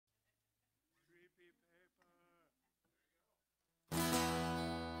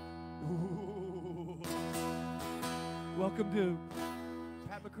Welcome to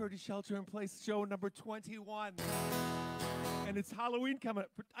Pat McCurdy's Shelter in Place show number 21. And it's Halloween coming up.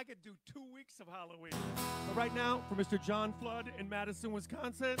 I could do 2 weeks of Halloween. But right now, for Mr. John Flood in Madison,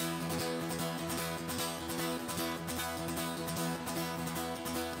 Wisconsin.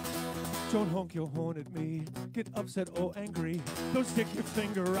 Don't honk your horn at me, get upset or angry. Don't stick your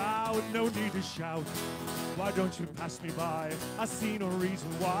finger out, no need to shout. Why don't you pass me by? I see no reason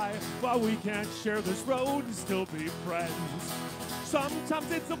why we can't share this road and still be friends.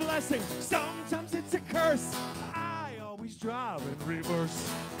 Sometimes it's a blessing, sometimes it's a curse. I always drive in reverse.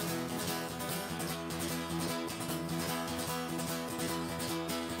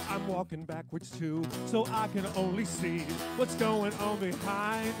 I'm walking backwards too, so I can only see what's going on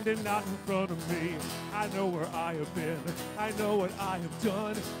behind and not in front of me. I know where I have been, I know what I have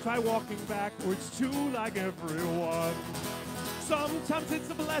done. Try walking backwards too like everyone. Sometimes it's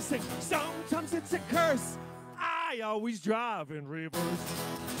a blessing, sometimes it's a curse. I always drive in reverse.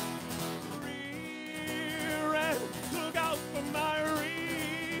 Rear end, look out for my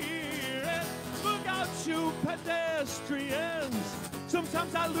rear end. Look out, you pedestrians.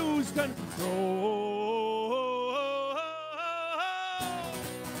 Sometimes I lose control. I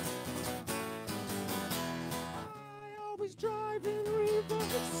always drive in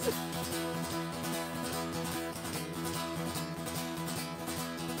reverse.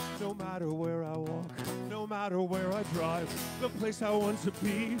 No matter where I walk, no matter where I drive, the place I want to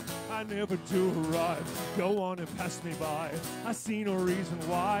be, I never do arrive. Go on and pass me by. I see no reason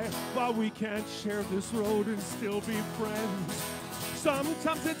why we can't share this road and still be friends.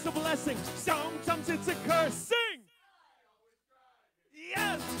 Sometimes it's a blessing, sometimes it's a curse. Sing!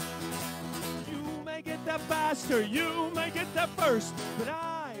 Yes! You may get that faster, you may get that first, but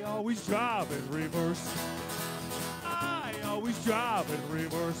I always drive in reverse. I always drive in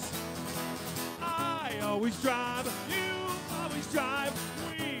reverse. I always drive, you always drive,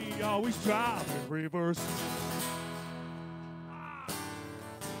 we always drive in reverse.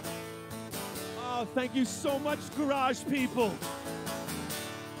 Oh, thank you so much, garage people.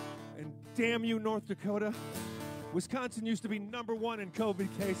 Damn you, North Dakota. Wisconsin used to be #1 in COVID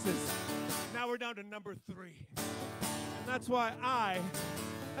cases. Now we're down to #3. And that's why I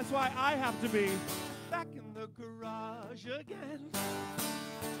have to be back in the garage again.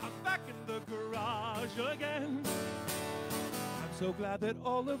 I'm back in the garage again. I'm so glad that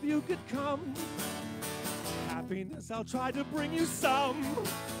all of you could come. Happiness, I'll try to bring you some.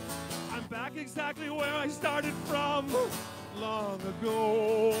 I'm back exactly where I started from long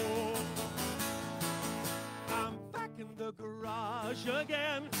ago. I'm back in the garage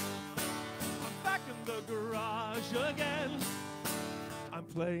again. I'm back in the garage again. I'm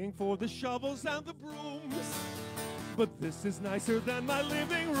playing for the shovels and the brooms, but this is nicer than my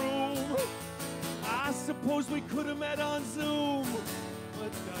living room. I suppose we could have met on Zoom,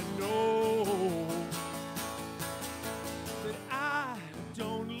 but I know that I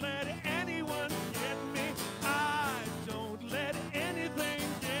don't let anyone get me. I don't let anything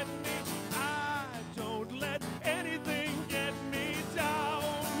get me. I don't let anything get me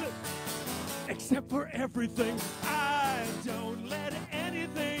down. Except for everything. I don't let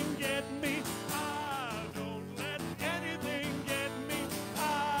anything get me. I don't let anything get me.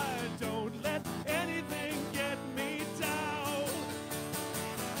 I don't let anything get me down.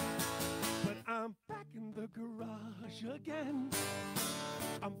 But I'm back in the garage again.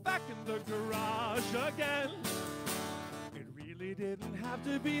 I'm back in the garage again. It really didn't have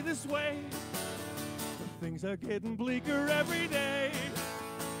to be this way, but things are getting bleaker every day.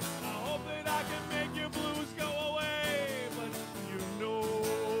 I hope that I can make your blues go away, but you know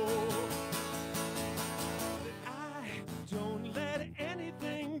that I don't let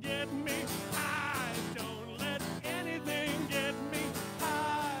anything get me. I don't let anything get me.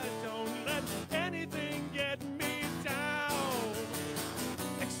 I don't let anything get me down.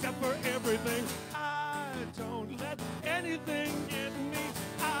 Except for everything. I don't let anything get me.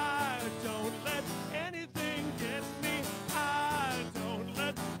 I don't let anything get me. I don't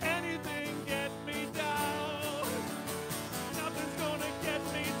let anything get me down. Nothing's gonna get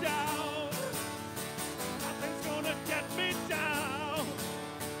me down. Nothing's gonna get me down.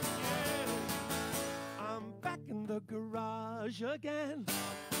 Yeah. I'm back in the garage again.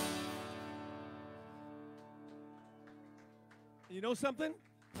 You know something?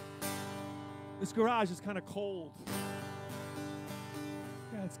 This garage is kind of cold.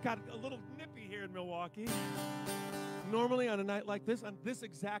 Yeah, it's got a little nippy here in Milwaukee. Normally on a night like this, on this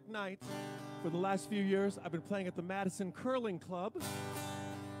exact night, for the last few years, I've been playing at the Madison Curling Club.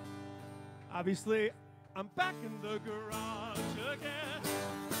 Obviously, I'm back in the garage again.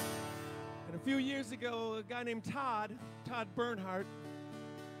 And a few years ago, a guy named Todd Bernhardt,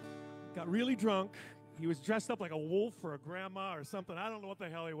 got really drunk. He was dressed up like a wolf or a grandma or something. I don't know what the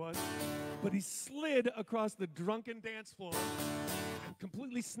hell he was. But he slid across the drunken dance floor and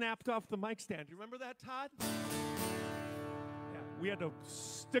completely snapped off the mic stand. Do you remember that, Todd? Yeah, we had to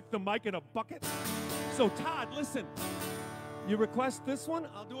stick the mic in a bucket. So, Todd, listen. You request this one,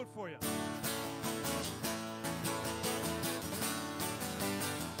 I'll do it for you.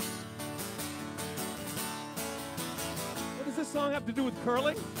 What does this song have to do with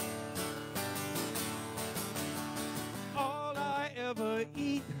curling? All I ever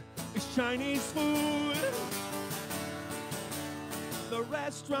eat is Chinese food. The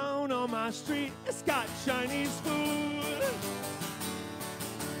restaurant on my street has got Chinese food.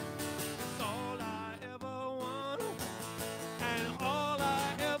 It's all I ever want and all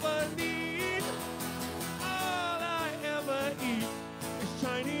I ever need. All I ever eat is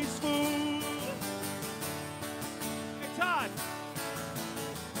Chinese food. Hey, Todd.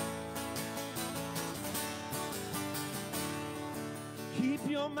 Keep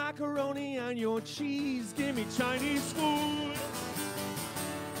your macaroni and your cheese. Give me Chinese food.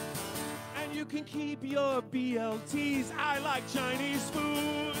 And you can keep your BLTs. I like Chinese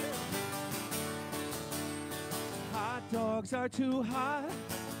food. Hot dogs are too hot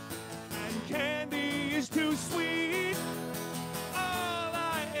and candy is too sweet. All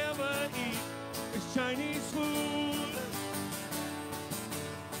I ever eat is Chinese food.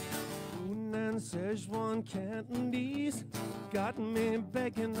 Hunan Szechuan candies got me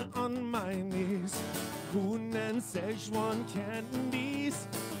begging on my knees. Hunan Szechuan candies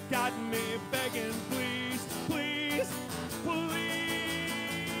got me begging, please, please, please.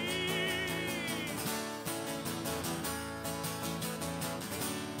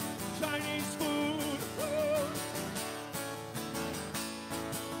 Chinese food. Woo.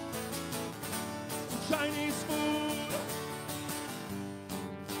 Chinese food.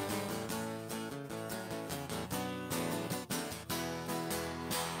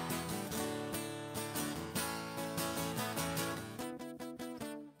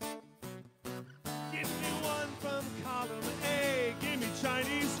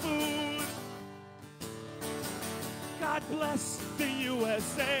 Chinese food. God bless the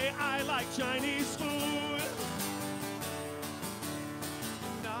USA. I like Chinese food.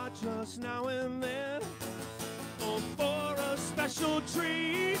 Not just now and then, or for a special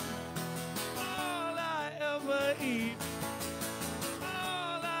treat. All I ever eat.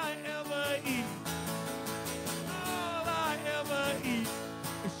 All I ever eat. All I ever eat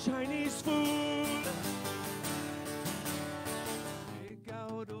is Chinese food.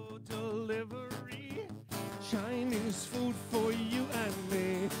 Delivery, Chinese food for you and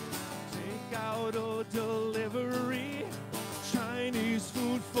me. Take out or delivery, Chinese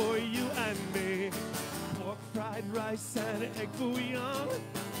food for you and me. Pork fried rice and egg bouillon,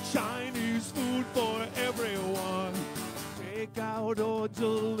 Chinese food for everyone. Take out or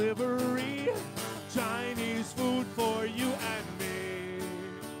delivery, Chinese food for you and me.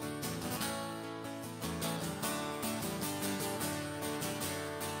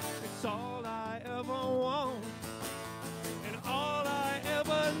 It's all I ever want and all I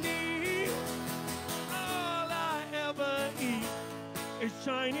ever need. All I ever eat is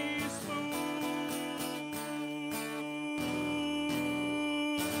Chinese food.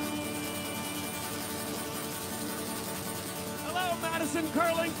 Hello, Madison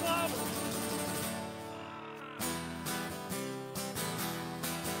Curling Club.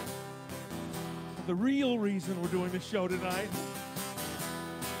 The real reason we're doing this show tonight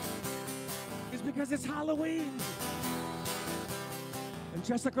because it's Halloween. And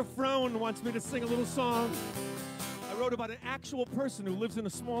Jessica Frone wants me to sing a little song I wrote about an actual person who lives in a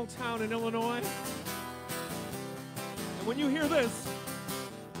small town in Illinois. And when you hear this,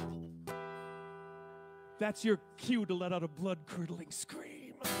 that's your cue to let out a blood-curdling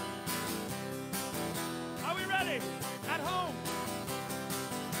scream. Are we ready? At home.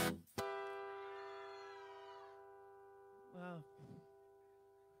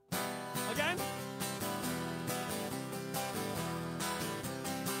 Again?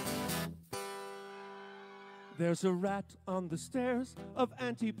 There's a rat on the stairs of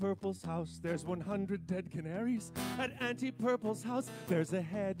Auntie Purple's house. There's 100 dead canaries at Auntie Purple's house. There's a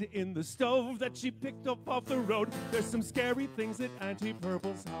head in the stove that she picked up off the road. There's some scary things at Auntie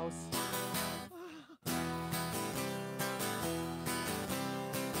Purple's house.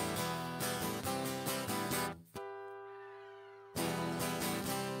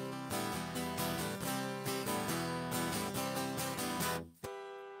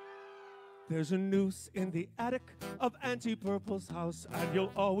 There's a noose in the attic of Auntie Purple's house, and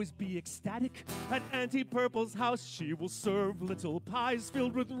you'll always be ecstatic at Auntie Purple's house. She will serve little pies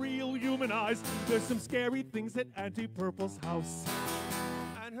filled with real human eyes. There's some scary things at Auntie Purple's house.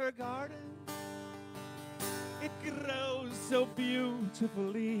 And her garden, it grows so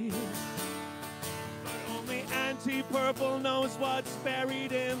beautifully. But only Auntie Purple knows what's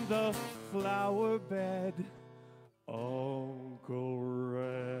buried in the flower bed. Uncle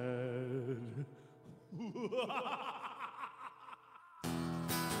Red.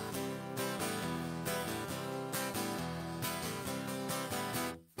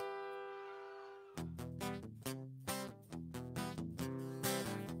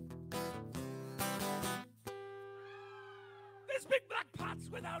 There's big black pots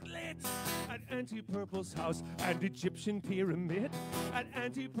without lids at Auntie Purple's house, and Egyptian pyramid at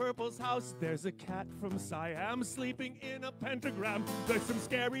Auntie Purple's house. There's a cat from Siam sleeping in a pentagram. There's some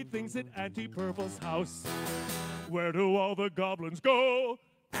scary things at Auntie Purple's house. Where do all the goblins go?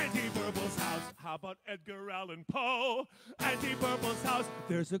 Auntie Purple's house. How about Edgar Allan Poe? Auntie Purple's house.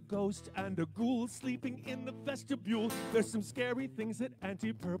 There's a ghost and a ghoul sleeping in the vestibule. There's some scary things at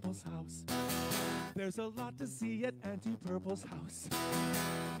Auntie Purple's house. There's a lot to see at Auntie Purple's house.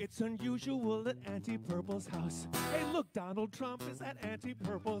 It's unusual at Auntie Purple's house. Hey, look, Donald Trump is at Auntie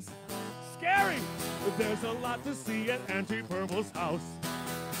Purple's. Scary! But there's a lot to see at Auntie Purple's house.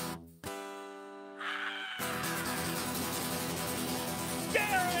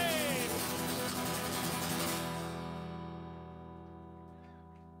 Scary!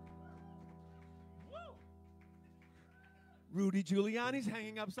 Woo! Rudy Giuliani's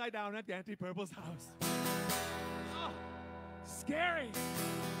hanging upside down at Auntie Purple's house. Oh, scary!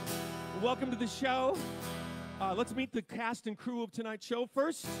 Welcome to the show. Let's meet the cast and crew of tonight's show.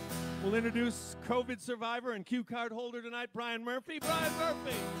 First, we'll introduce COVID survivor and cue card holder tonight, Brian Murphy. Brian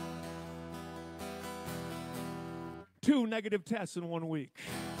Murphy! 2 negative tests in 1 week.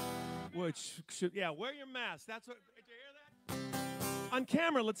 Which should, yeah, wear your mask. That's what, did you hear that? On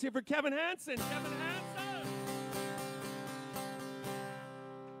camera, let's hear for Kevin Hansen. Kevin Hansen!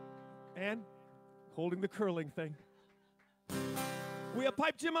 And holding the curling thing. We have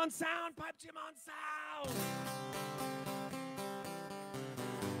Pipe Jim on sound. Pipe Jim on sound.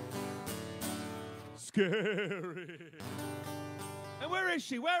 Scary. And where is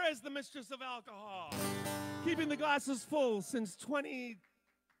she? Where is the mistress of alcohol? Keeping the glasses full since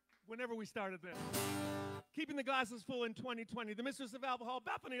whenever we started this. Keeping the glasses full in 2020. The mistress of alcohol,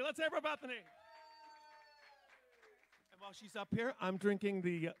 Bethany. Let's hear for Bethany. And while she's up here, I'm drinking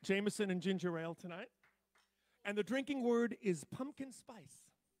the Jameson and ginger ale tonight. And the drinking word is pumpkin spice,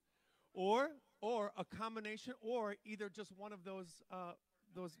 or a combination, or either just one of those.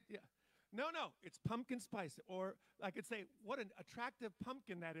 Yeah. No, it's pumpkin spice, or I could say, what an attractive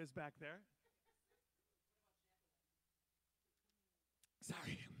pumpkin that is back there.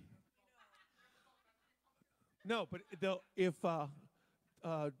 Sorry. No, but if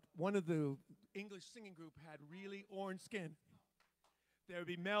one of the English singing group had really orange skin, there would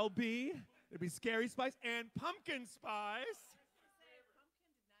be Mel B. There'd be Scary Spice and Pumpkin Spice.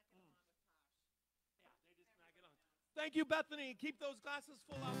 Thank you, Bethany. Keep those glasses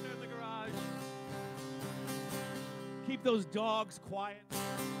full out there in the garage. Keep those dogs quiet.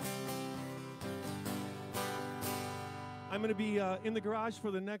 I'm going to be in the garage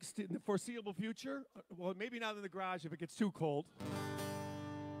for the foreseeable future. Well, maybe not in the garage if it gets too cold.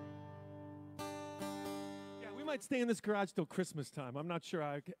 We might stay in this garage till Christmas time. I'm not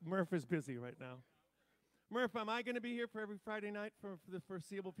sure. Murph is busy right now. Murph, am I going to be here for every Friday night for the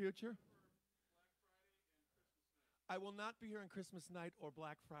foreseeable future? I will not be here on Christmas night or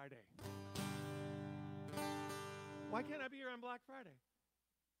Black Friday. Why can't I be here on Black Friday?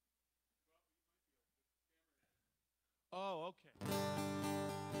 Oh, okay.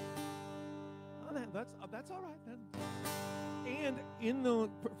 Oh, that's all right then. And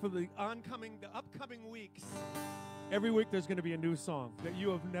for the upcoming weeks, every week there's going to be a new song that you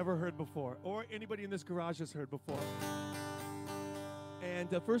have never heard before, or anybody in this garage has heard before. And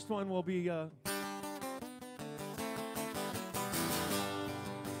the first one will be.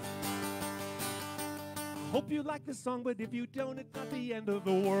 Hope you like the song, but if you don't, it's not the end of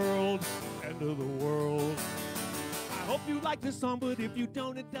the world. End of the world. I hope you like the song, but if you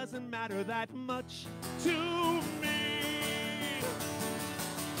don't, it doesn't matter that much to me.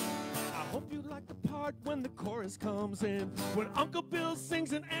 I hope you like the part when the chorus comes in, when Uncle Bill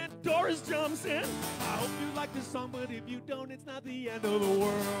sings and Aunt Doris jumps in. I hope you like the song, but if you don't, it's not the end of the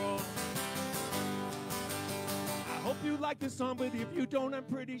world. I hope you like this song, but if you don't, I'm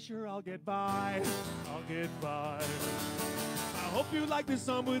pretty sure I'll get by. I'll get by. I hope you like this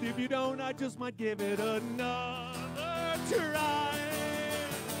song, but if you don't, I just might give it another try.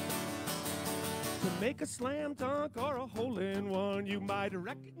 To make a slam dunk or a hole-in-one, you might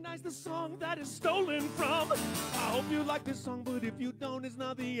recognize the song that is stolen from. I hope you like this song, but if you don't, it's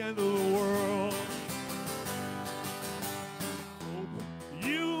not the end of the world. Hope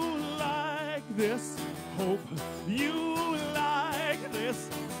you like this. Hope you like this.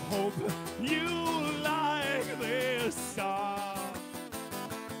 Hope you like this song.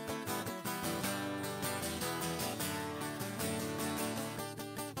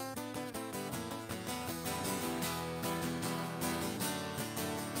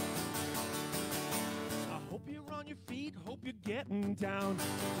 On your feet, hope you're getting down. The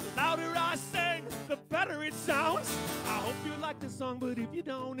louder I sing, the better it sounds. I hope you like this song, but if you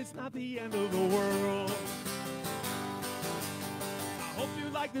don't, it's not the end of the world. I hope you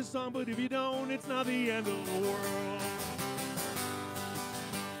like this song, but if you don't, it's not the end of the world.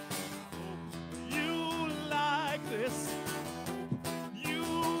 Hope you like this. Hope you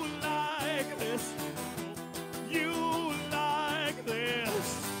like this. Hope you like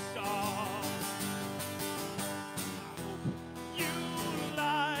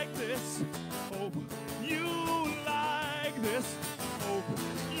this. Hope you like this. Hope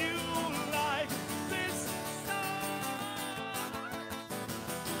you like this song.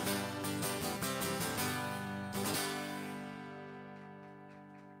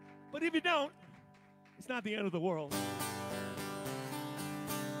 But if you don't, it's not the end of the world.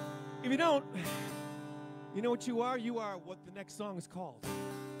 If you don't, you know what you are? You are what the next song is called.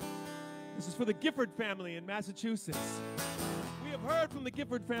 This is for the Gifford family in Massachusetts. We have heard from the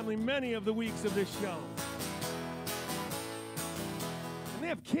Gifford family many of the weeks of this show. And they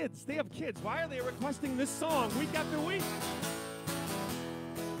have kids. They have kids. Why are they requesting this song week after week?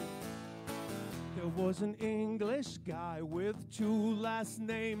 There was an English guy with 2 last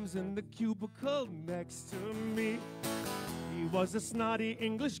names in the cubicle next to me. He was a snotty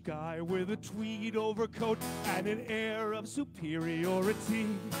English guy with a tweed overcoat and an air of superiority.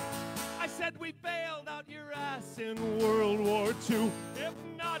 I said, we bailed out your ass in World War II. If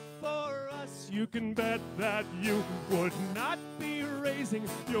not for us, you can bet that you would not be raising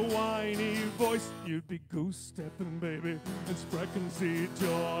your whiny voice. You'd be goose-stepping, baby, and sprechen Sie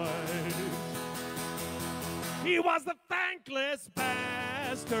joy. He was the thankless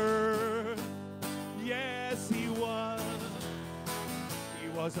bastard. Yes, he was. He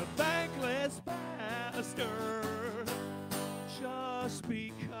was a thankless bastard. Just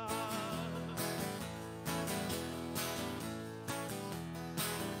because.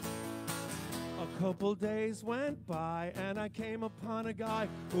 A couple days went by and I came upon a guy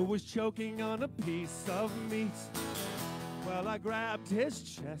who was choking on a piece of meat. Well, I grabbed his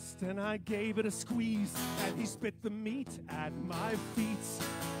chest and I gave it a squeeze and he spit the meat at my feet.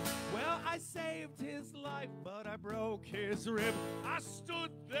 Well, I saved his life, but I broke his rib. I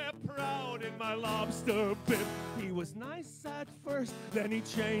stood there proud in my lobster bib. He was nice at first, then he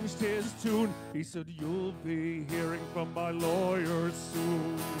changed his tune. He said, you'll be hearing from my lawyer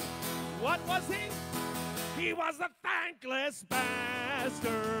soon. What was he? He was a thankless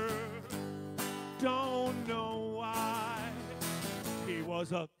bastard. Don't know why. He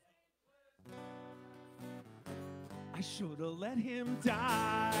was a... I should have let him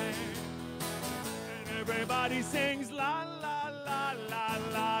die. And everybody sings la la la la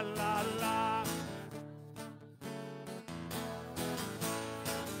la la la.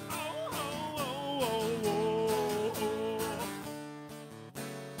 Oh, oh, oh, oh, oh, oh.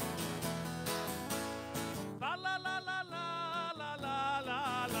 La la la la la la la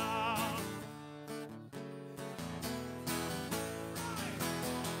la la.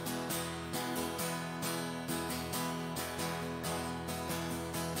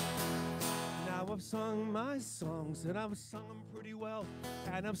 I've sung my songs, and I've sung them pretty well,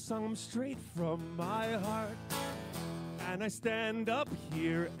 and I've sung them straight from my heart. And I stand up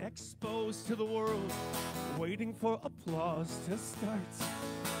here, exposed to the world, waiting for applause to start.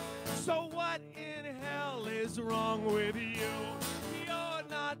 So what in hell is wrong with you? You're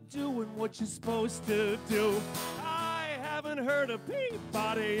not doing what you're supposed to do. I haven't heard a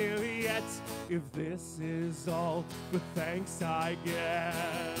Peabody yet, if this is all the thanks I get.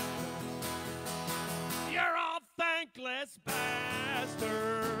 You're all thankless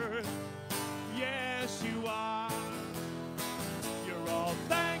bastard. Yes, you are. You're all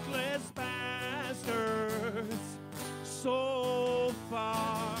thankless bastards. So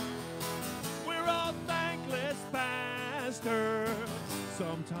far, we're all thankless bastards.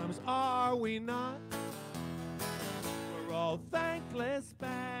 Sometimes are we not? Oh, thankless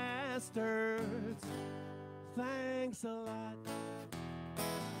bastards. Thanks a lot.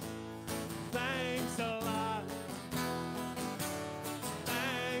 Thanks a lot.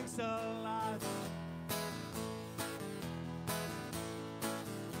 Thanks a lot.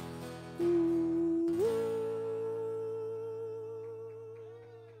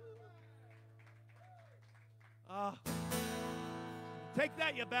 Take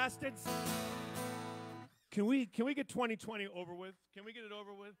that, you bastards. Can we get 2020 over with? Can we get it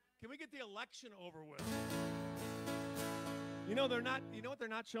over with? Can we get the election over with? You know what they're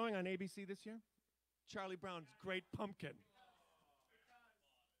not showing on ABC this year? Charlie Brown's Great Pumpkin.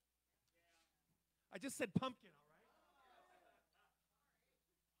 I just said pumpkin, all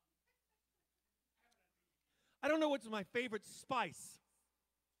right? I don't know what's my favorite spice.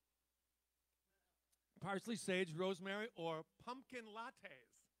 Parsley, sage, rosemary, or pumpkin lattes.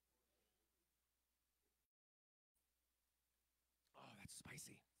 Oh, that's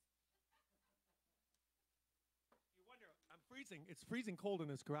spicy. You wonder, I'm freezing. It's freezing cold in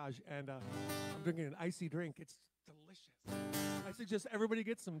this garage, and I'm drinking an icy drink. It's delicious. I suggest everybody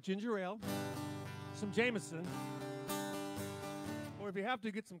get some ginger ale, some Jameson, or if you have to,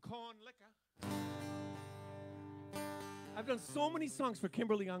 get some corn liquor. I've done so many songs for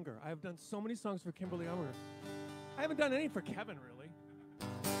Kimberly Unger. I have done so many songs for Kimberly Unger. I haven't done any for Kevin, really.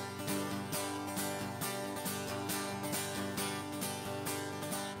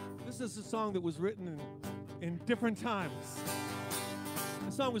 This is a song that was written in different times.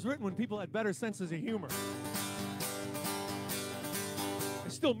 The song was written when people had better senses of humor. I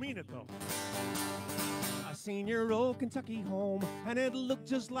still mean it, though. I seen your old Kentucky home, and it looked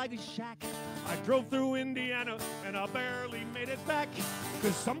just like a shack. I drove through Indiana, and I barely made it back.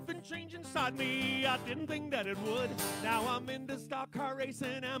 'Cause something changed inside me, I didn't think that it would. Now I'm into stock car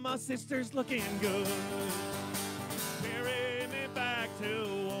racing, and my sister's looking good. Carry me back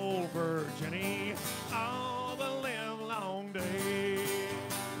to old Virginia all the live long day.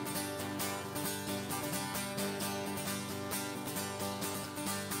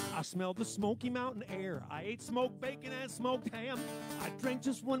 I smelled the Smoky Mountain air. I ate smoked bacon and smoked ham. I drank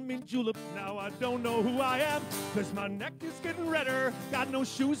just one mint julep. Now I don't know who I am. 'Cause my neck is getting redder. Got no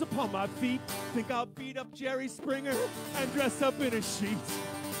shoes upon my feet. Think I'll beat up Jerry Springer and dress up in a sheet.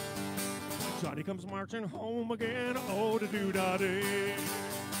 Johnny comes marching home again. Oh, da doo da dee.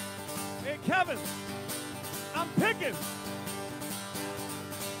 Hey, Kevin, I'm picking.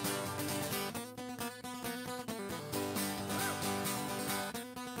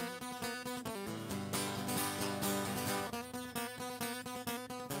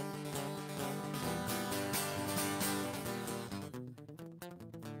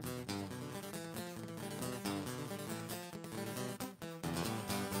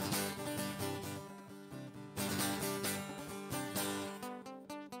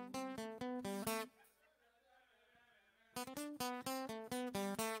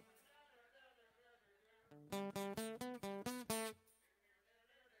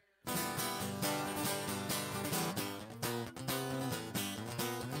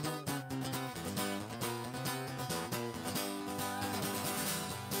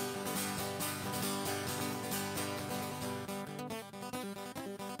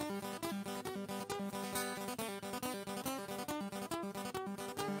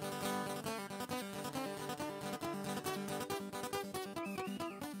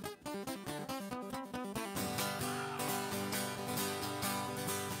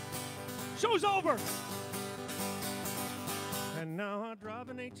 Show's over. And now I drive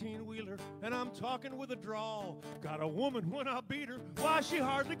an 18-wheeler, and I'm talking with a drawl. Got a woman when I beat her, why she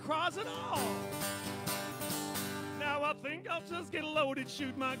hardly cries at all. Now I think I'll just get loaded,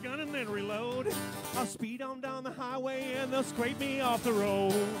 shoot my gun, and then reload. I'll speed on down the highway, and they'll scrape me off the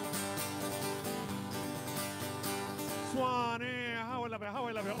road. Swanee, how I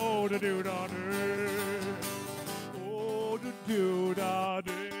love you, oh, da doo da doo. Oh, da doo da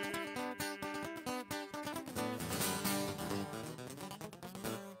doo.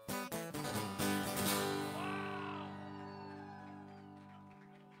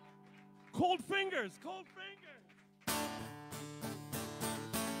 Cold fingers, cold fingers.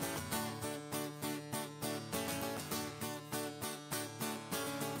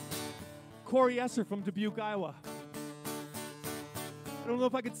 Corey Esser from Dubuque, Iowa. I don't know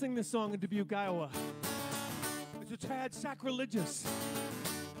if I could sing this song in Dubuque, Iowa. It's a tad sacrilegious.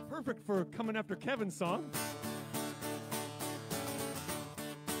 Perfect for coming after Kevin's song.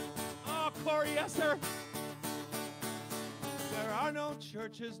 Oh, Corey Esser. There are no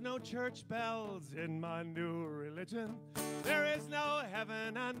churches, no church bells in my new religion. There is no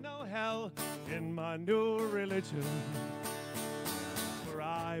heaven and no hell in my new religion. For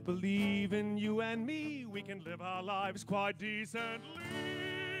I believe in you and me, we can live our lives quite decently.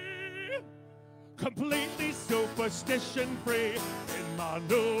 Completely superstition-free in my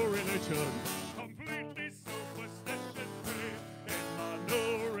new religion. Completely superstition-free in my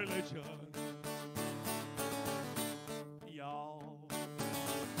new religion. Y'all.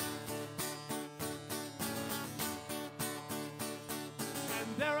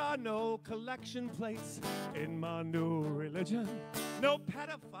 And there are no collection plates in my new religion. No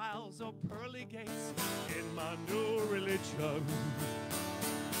pedophiles or pearly gates in my new religion.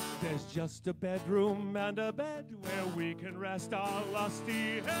 There's just a bedroom and a bed where we can rest our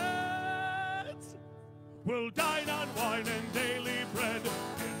lusty heads. We'll dine on wine and daily bread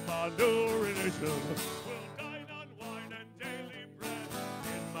in my new religion. We'll dine on wine and daily bread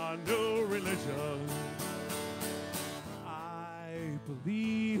in my new religion. I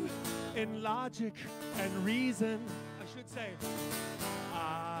believe in logic and reason. I should say,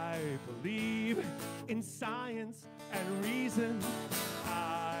 I believe in science and reason.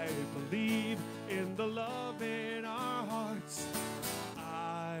 I believe in the love in our hearts.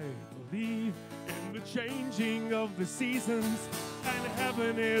 I believe in the changing of the seasons. And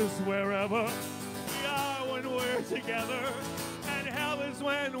heaven is wherever we are when we're together. And hell is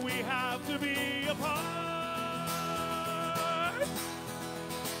when we have to be apart.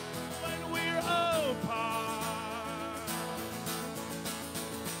 When we're apart.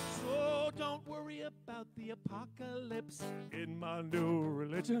 Don't worry about the apocalypse in my new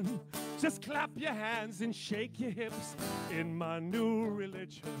religion. Just clap your hands and shake your hips in my new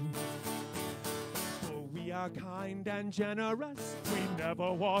religion. For we are kind and generous. We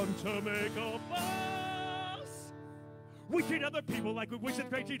never want to make a fuss. We treat other people like we wish that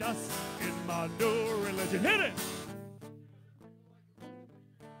they treat us in my new religion. Hit it!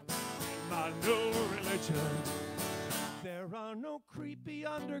 In my new religion. There are no creepy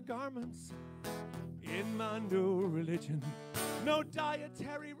undergarments in my new religion. No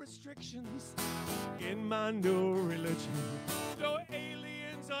dietary restrictions in my new religion. No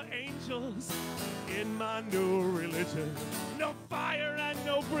aliens or angels in my new religion. No fire and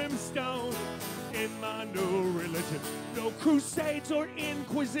no brimstone in my new religion. No crusades or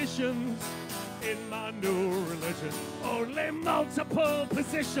inquisitions in my new religion. Only multiple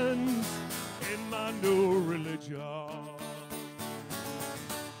positions in my new religion.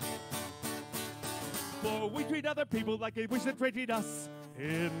 For we treat other people like they wish that they treat us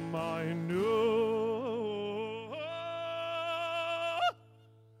in my new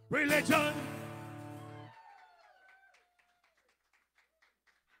religion.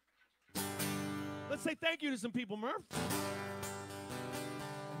 Let's say thank you to some people, Murph.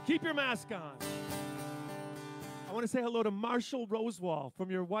 Keep your mask on. I want to say hello to Marshall Rosewall from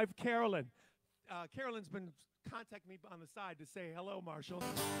your wife, Carolyn. Carolyn's been contacting me on the side to say hello, Marshall.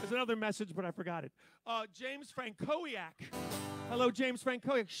 There's another message, but I forgot it. James Frankowiak. Hello, James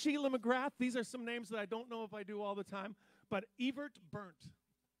Frankowiak. Sheila McGrath. These are some names that I don't know if I do all the time. But Evert Burnt,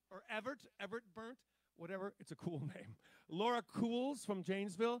 or Everett Burnt, whatever. It's a cool name. Laura Cools from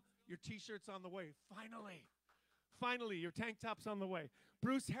Janesville. Your T-shirt's on the way. Finally. Finally, your tank top's on the way.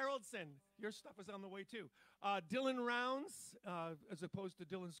 Bruce Haroldson, your stuff is on the way too. Dylan Rounds, as opposed to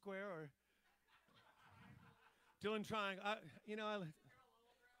Dylan Square or Dylan Triangle.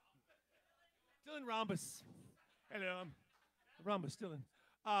 Dylan Rhombus. Hello, Rhombus, Dylan.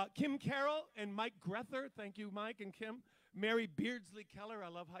 Kim Carroll and Mike Grether. Thank you, Mike and Kim. Mary Beardsley Keller. I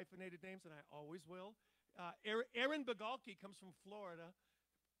love hyphenated names, and I always will. Aaron Bagalki comes from Florida.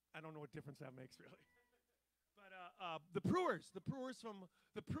 I don't know what difference that makes, really. But the Brewers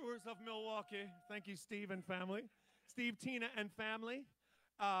of Milwaukee. Thank you, Steve and family. Steve, Tina, and family.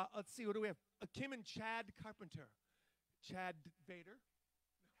 Let's see, what do we have? Kim and Chad Carpenter. Chad Vader.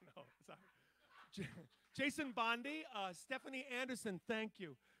 No, sorry. Jason Bondi. Stephanie Anderson, thank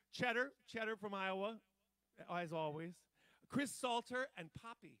you. Cheddar from Iowa, as always. Chris Salter and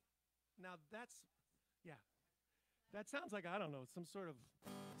Poppy. Now that's, yeah. That sounds like, I don't know, some sort of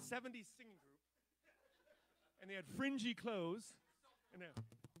 70s singing group. And they had fringy clothes. And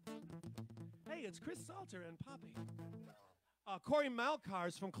hey, it's Chris Salter and Poppy. Corey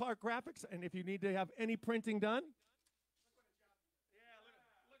Malcars from Clark Graphics. And if you need to have any printing done. Yeah,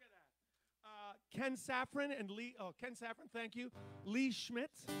 look at that. Ken Saffron and Lee. Oh, Ken Saffron, thank you. Lee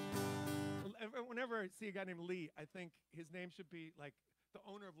Schmidt. Whenever I see a guy named Lee, I think his name should be like the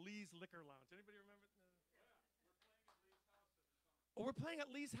owner of Lee's Liquor Lounge. Anybody remember? Oh, we're playing at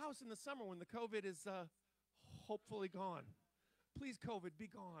Lee's house in the summer when the COVID is hopefully gone. Please, COVID, be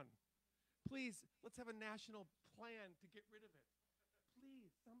gone. Please, let's have a national plan to get rid of it.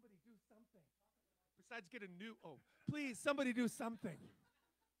 Please, somebody do something. Besides get a new, please, somebody do something.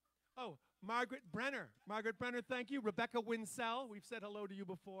 Oh, Margaret Brenner. Margaret Brenner, thank you. Rebecca Winsell, we've said hello to you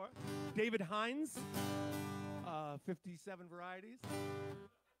before. David Hines, 57 Varieties.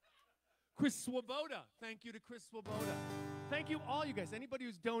 Chris Swoboda, thank you to Chris Swoboda. Thank you all you guys. Anybody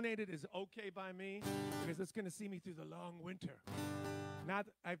who's donated is okay by me because it's going to see me through the long winter.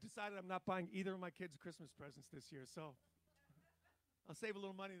 I've decided I'm not buying either of my kids Christmas presents this year, so I'll save a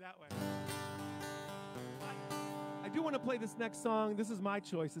little money that way. I do want to play this next song. This is my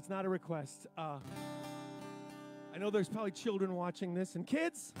choice. It's not a request. I know there's probably children watching this. And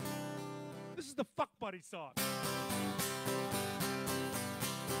kids, this is the Fuck Buddy song.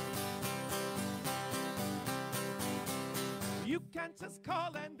 You can't just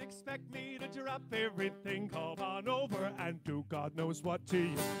call and expect me to drop everything. Come on over and do God knows what to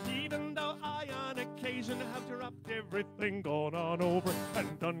you. Even though I on occasion have dropped everything, gone on over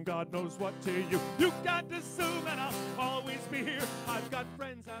and done God knows what to you. You can't assume that I'll always be here. I've got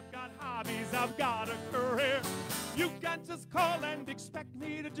friends, I've got hobbies, I've got a career. You can't just call and expect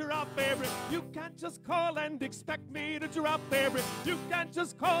me to drop everything. You can't just call and expect me to drop everything. You can't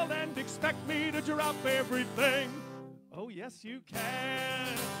just call and expect me to drop everything. Oh, yes, you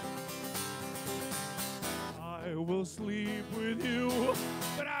can. I will sleep with you,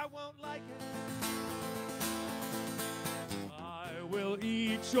 but I won't like it. I will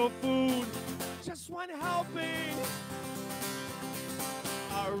eat your food, just one helping.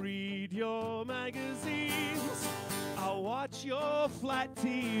 I'll read your magazines. I'll watch your flat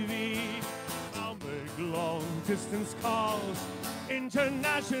TV. I'll make long-distance calls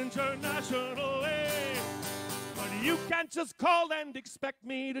internationally. You can't just call and expect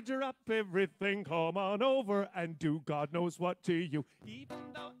me to drop everything. Come on over and do God knows what to you. Even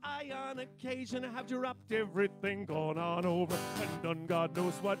though I on occasion have dropped everything, gone on over and done God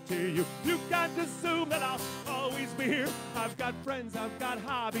knows what to you. You can't assume that I'll always be here. I've got friends, I've got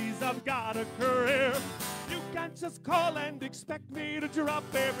hobbies, I've got a career. You can't just call and expect me to drop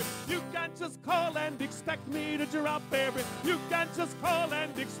everything. You can't just call and expect me to drop everything. You can't just call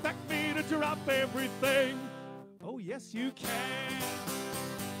and expect me to drop everything. Oh, yes, you can.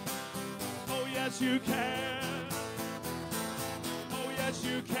 Oh, yes, you can. Oh, yes,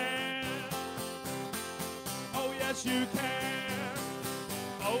 you can. Oh, yes, you can.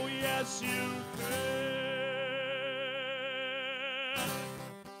 Oh, yes, you can.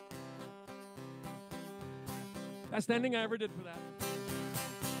 That's the ending I ever did for that.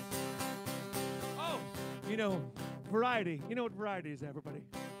 Oh, you know, variety. You know what variety is, everybody?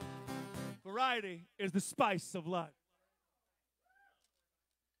 Variety is the spice of life.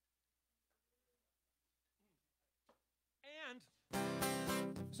 And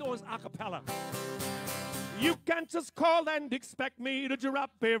so is a cappella. You can't just call and expect me to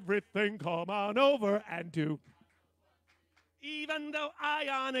drop everything. Come on over and do. Even though I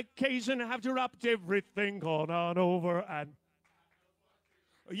on occasion have dropped everything, gone on over and.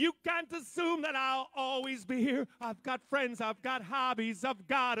 You can't assume that I'll always be here. I've got friends, I've got hobbies, I've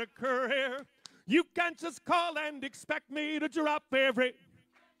got a career. You can't just call and expect me to drop every.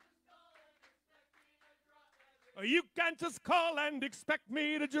 You can't just call and expect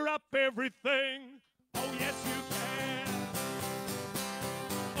me to drop everything. Oh, yes, you can.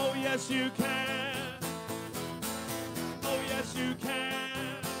 Oh, yes, you can. Oh, yes, you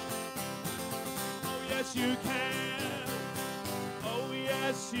can. Oh, yes, you can. Oh,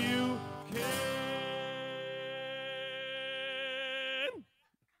 yes, you can.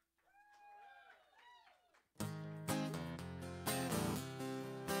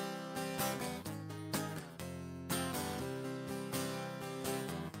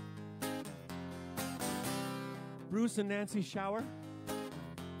 Bruce and Nancy Shower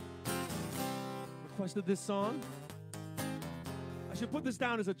requested this song. I should put this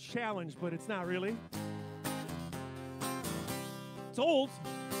down as a challenge, but it's not really. It's old.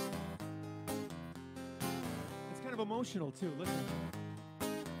 It's kind of emotional, too. Listen.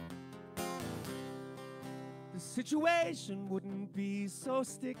 The situation wouldn't be so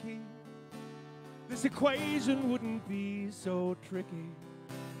sticky. This equation wouldn't be so tricky.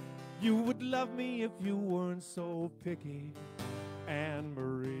 You would love me if you weren't so picky.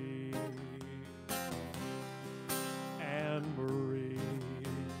 Anne-Marie. Anne-Marie.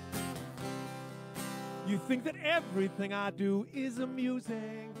 You think that everything I do is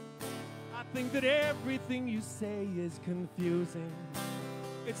amusing. I think that everything you say is confusing.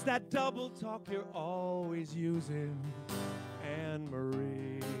 It's that double talk you're always using.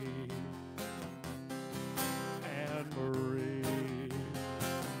 Anne-Marie. Anne-Marie.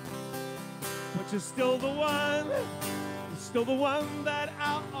 But you're still the one. You're still the one that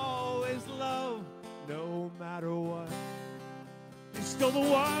I'll always love, no matter what. You're still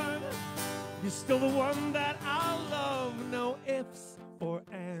the one. You're still the one that I'll love. No ifs or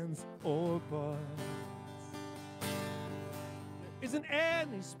ands or buts. There isn't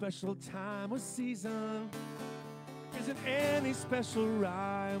any special time or season. There isn't any special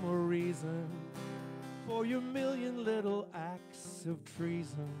rhyme or reason for your million little acts of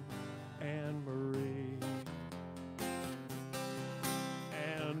treason, Anne Marie.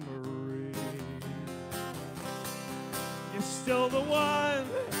 Anne Marie. You're still the one.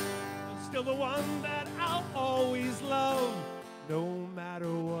 You're still the one that I'll always love, no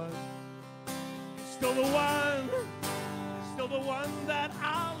matter what. You're still the one. You're still the one that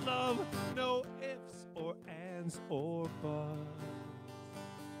I'll love, no ifs or ands or buts.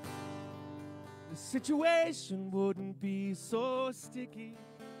 The situation wouldn't be so sticky.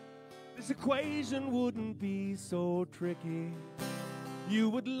 This equation wouldn't be so tricky. You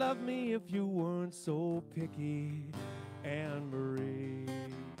would love me if you weren't so picky, Anne Marie.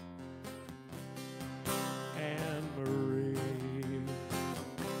 Anne Marie.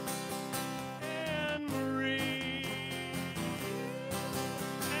 Anne Marie.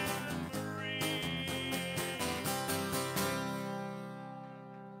 Anne Marie.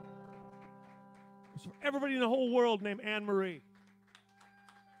 It's for everybody in the whole world named Anne Marie.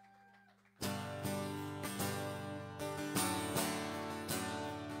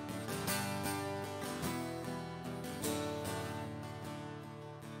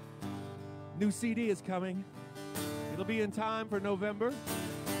 New CD is coming. It'll be in time for November.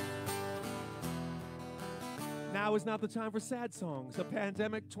 Now is not the time for sad songs. A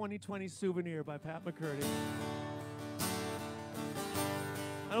Pandemic 2020 Souvenir by Pat McCurdy.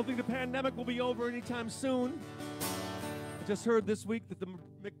 I don't think the pandemic will be over anytime soon. I just heard this week that the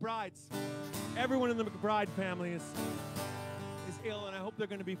McBrides, everyone in the McBride family is ill, and I hope they're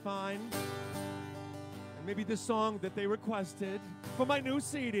going to be fine. And maybe this song that they requested for my new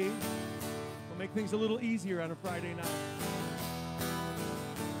CD will make things a little easier on a Friday night.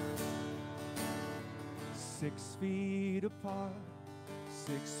 6 feet apart,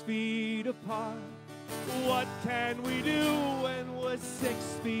 6 feet apart. What can we do when we're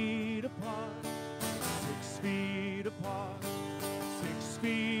 6 feet apart? 6 feet apart, 6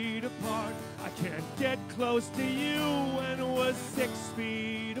 feet apart. I can't get close to you when we're 6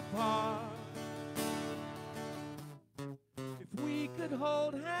 feet apart. If we could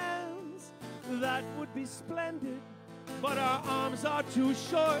hold hands, that would be splendid, but our arms are too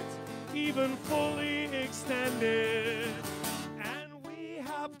short, even fully extended, and we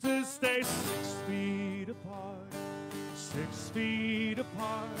have to stay 6 feet apart, 6 feet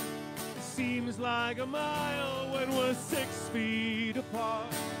apart. It seems like a mile when we're 6 feet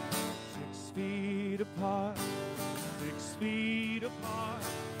apart, 6 feet apart, 6 feet apart.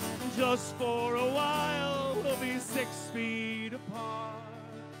 Just for a while, we'll be 6 feet apart.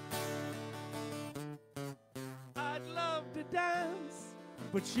 I'd love to dance,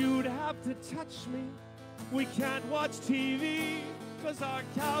 but you'd have to touch me. We can't watch TV, cause our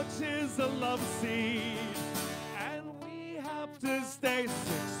couch is a love seat. And we have to stay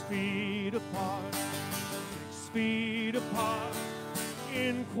 6 feet apart, 6 feet apart.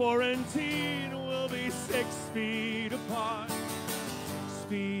 In quarantine, we'll be 6 feet apart, 6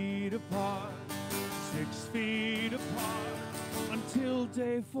 feet apart, 6 feet apart. Until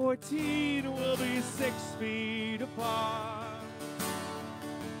day 14, we'll be 6 feet apart.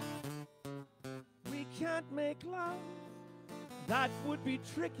 We can't make love, that would be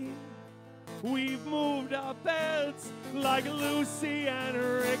tricky. We've moved our beds like Lucy and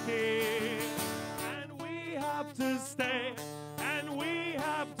Ricky. And we have to stay, and we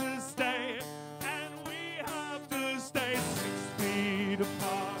have to stay, and we have to stay 6 feet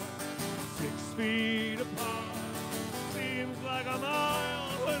apart, 6 feet apart. Seems like a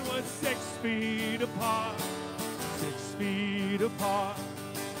mile when we're 6 feet apart, 6 feet apart,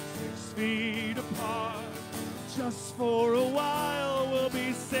 6 feet apart. Just for a while, we'll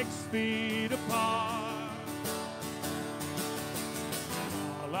be 6 feet apart.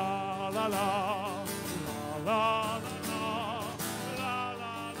 La la la la, la la la.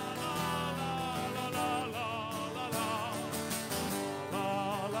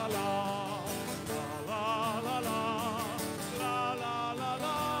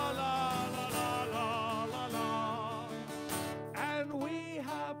 And we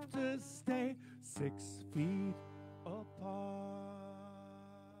have to stay 6 feet apart.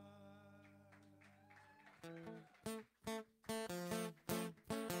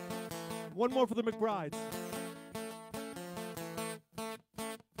 One more for the McBrides.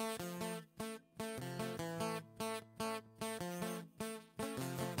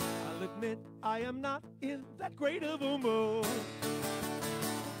 I'll admit I am not in that great of a mood.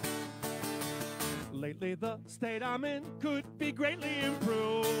 lately the state I'm in could be greatly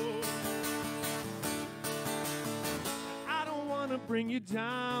improved. I don't want to bring you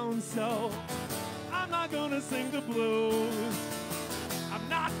down, so I'm not gonna sing the blues. I'm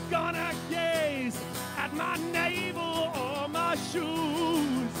not gonna gaze at my navel or my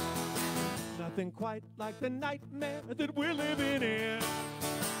shoes. Nothing quite like the nightmare that we're living in.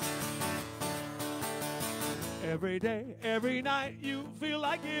 Every day, every night, you feel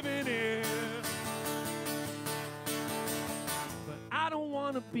like giving in. But I don't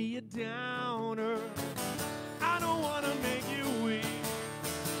want to be a downer. I don't want to make you weak.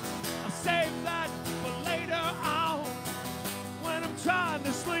 I'll save that for later on when I'm trying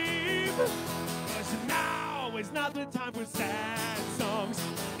to sleep. 'Cause now is not the time for sad songs.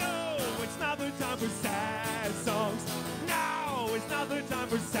 No, it's not the time for sad songs. Now is not the time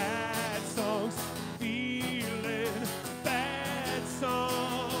for sad songs. Feeling bad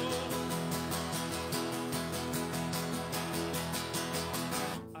songs.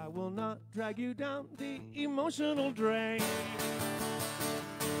 I will not drag you down the emotional drain.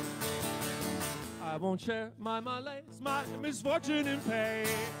 I won't share my malaise, my misfortune and pain.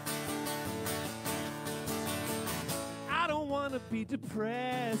 I don't want to be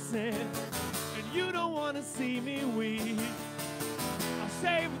depressing, and you don't want to see me weep. I'll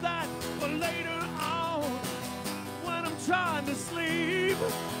save that for later on when I'm trying to sleep.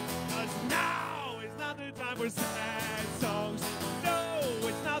 'Cause now is not the time for sad songs. No,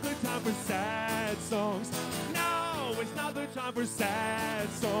 it's not the time for sad songs. No, it's not the time for sad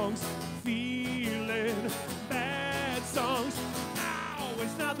songs. Feeling bad songs. Now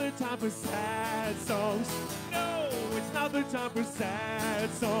it's not the time for sad songs. No, it's not the time for sad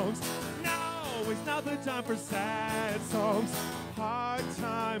songs. No, it's not the time for sad songs. Hard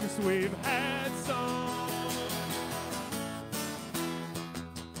times we've had songs.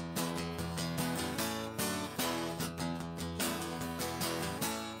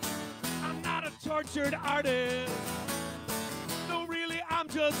 I'm not a tortured artist. No, really, I'm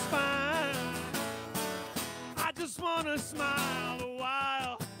just fine. I just want to smile a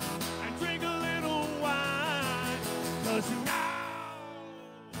while and drink a little wine. 'Cause now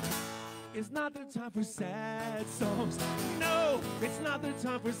it's not the time for sad songs. No, it's not the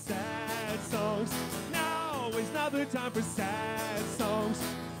time for sad songs. No, it's not the time for sad songs.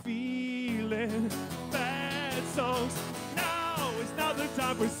 Feeling bad songs. No, it's not the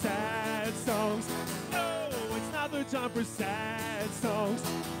time for sad songs. No, it's not the time for sad songs.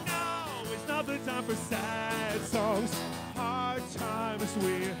 No, it's not the time for sad songs. Hard times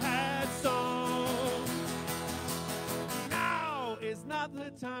we had songs. Now is not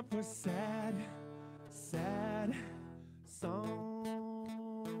the time for sad, sad songs.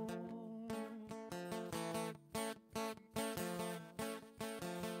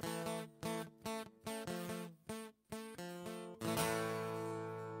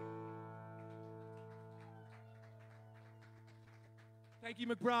 Thank you,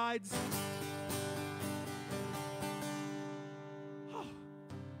 McBrides.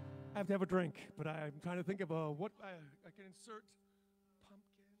 I have to have a drink, but I'm trying to think of what I can insert.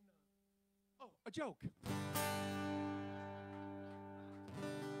 Pumpkin. Oh, a joke.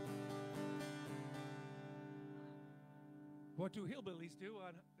 What do hillbillies do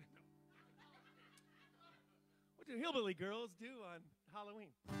on? What do hillbilly girls do on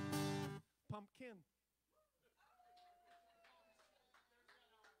Halloween? Pumpkin.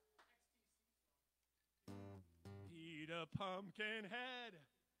 Peter Pumpkinhead.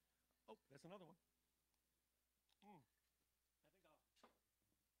 Oh, that's another one. I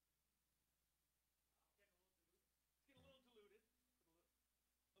think I'll get a little diluted.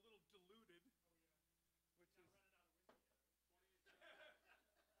 A little diluted. Which is what's the score? 28-7 halftime.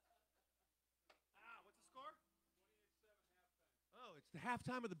 Oh, it's the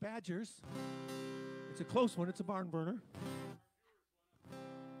halftime of the Badgers. It's a close one. It's a barn burner.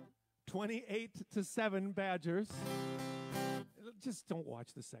 28-7 Badgers. Just don't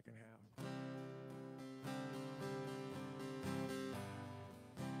watch the second half.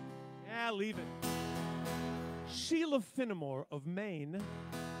 Yeah, leave it. Sheila Finnemore of Maine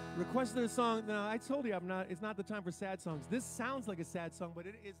requested a song. Now, I told you it's not the time for sad songs. This sounds like a sad song, but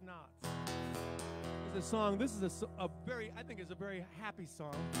it is not. It's a song. This is a very, I think it's a very happy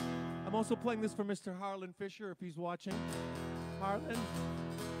song. I'm also playing this for Mr. Harlan Fisher, if he's watching. Harlan.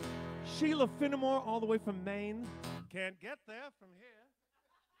 Sheila Finnemore, all the way from Maine. Can't get there from here.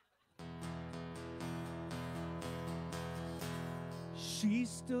 She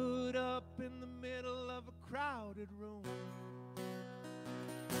stood up in the middle of a crowded room.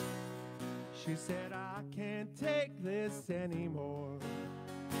 She said, I can't take this anymore.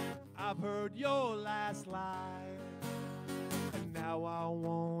 I've heard your last lie, and now I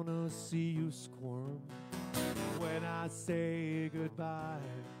wanna see you squirm when I say goodbye.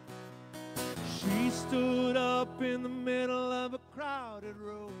 She stood up in the middle of a crowded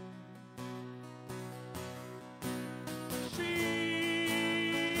room.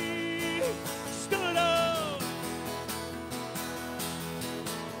 She stood up.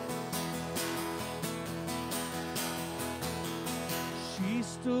 She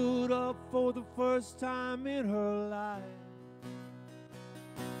stood up for the first time in her life.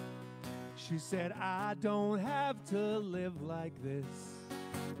 She said, I don't have to live like this.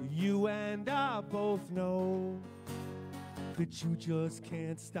 You and I both know that you just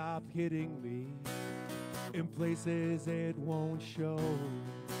can't stop hitting me in places it won't show.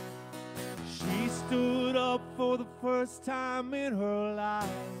 She stood up for the first time in her life.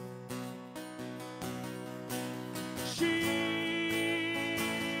 She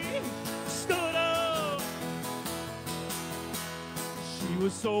stood up. She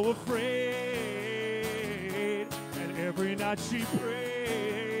was so afraid, and every night she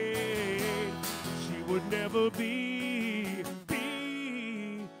prayed she would never be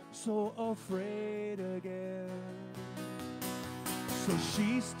so afraid again. So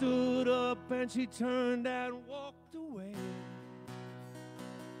she stood up and she turned and walked away.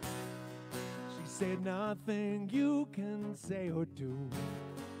 She said, nothing you can say or do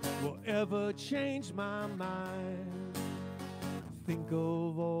will ever change my mind. Think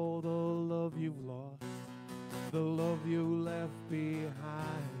of all the love you've lost, the love you left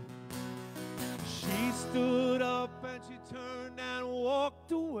behind. She stood up and she turned and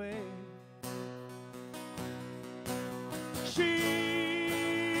walked away. She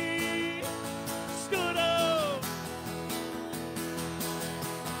stood up.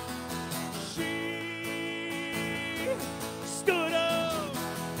 She stood up.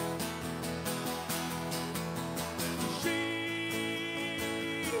 She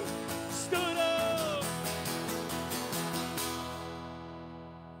stood up.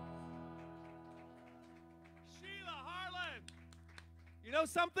 Sheila Harlan. You know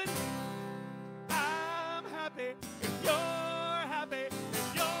something? I'm happy if you're happy.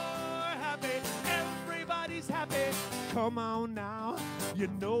 If you're happy, everybody's happy. Come on now, you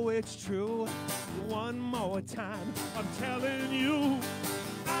know it's true. One more time, I'm telling you,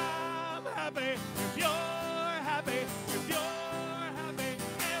 I'm happy if you're happy. If you're happy,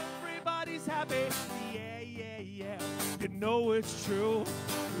 everybody's happy. Yeah, yeah, yeah, you know it's true.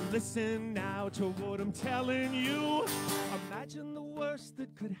 Listen now to what I'm telling you. Imagine the worst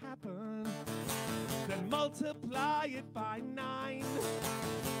that could happen, then multiply it by 9.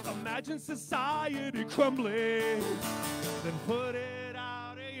 Imagine society crumbling, then put it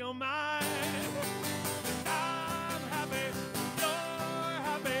out of your mind. I'm happy, you're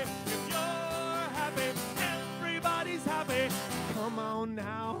happy, if you're happy, everybody's happy. Come on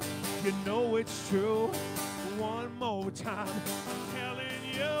now, you know it's true. One more time, I'm telling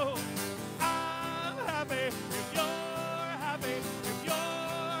you, I'm happy if you're happy, if you're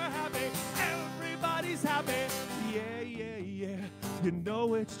happy, everybody's happy. Yeah, yeah, yeah, you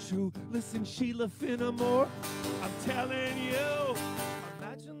know it's true. Listen, Sheila Finnemore, I'm telling you,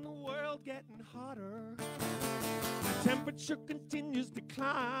 imagine the world getting hotter. The temperature continues to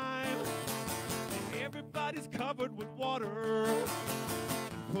climb, and everybody's covered with water.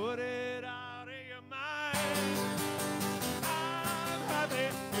 Put it out of your mind. I'm happy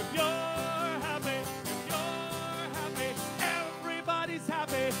if you're happy, if you're happy, everybody's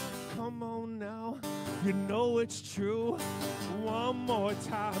happy. Come on now, you know it's true. One more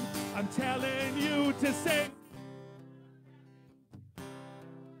time, I'm telling you to sing.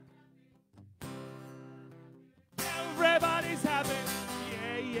 Everybody's happy.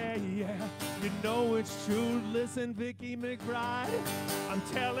 Yeah, yeah, yeah, you know it's true. Listen, Vicky McBride, I'm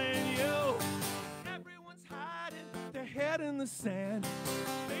telling you, everyone's hiding their head in the sand.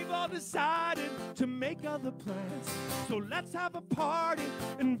 They've all decided to make other plans. So let's have a party,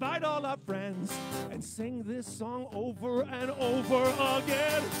 invite all our friends, and sing this song over and over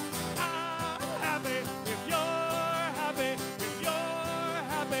again. I'm happy if you're happy, if you're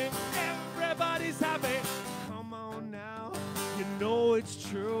happy, everybody's happy. Come on now, you know it's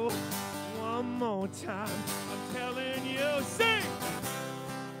true. One more time, I'm telling you, sing!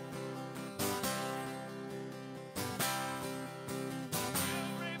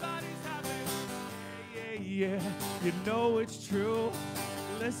 Everybody's happy. Yeah, yeah, yeah, you know it's true.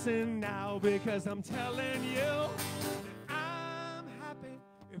 Listen now, because I'm telling you that I'm happy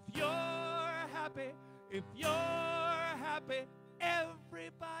if you're happy. If you're happy,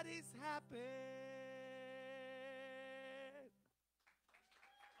 everybody's happy.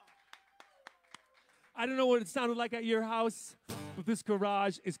 I don't know what it sounded like at your house, but this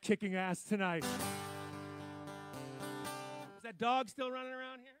garage is kicking ass tonight. Is that dog still running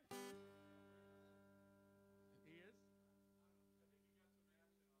around here? He is?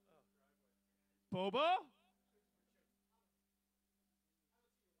 Bobo?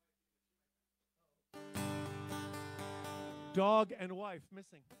 Dog and wife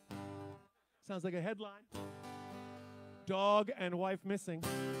missing. Sounds like a headline. Dog and wife missing.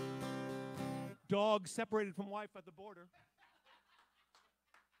 Dog separated from wife at the border.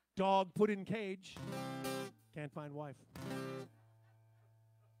 Dog put in cage. Can't find wife.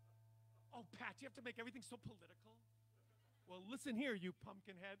 Oh, Pat, you have to make everything so political? Well, listen here, you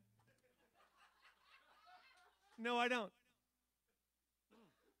pumpkin head. No, I don't.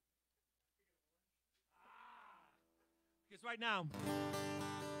 Because right now,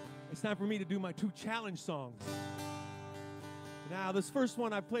 it's time for me to do my 2 challenge songs. Now, this first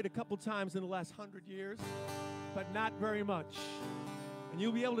one I've played a couple times in the last 100 years, but not very much. And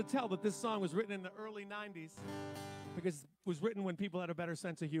you'll be able to tell that this song was written in the early 90s because it was written when people had a better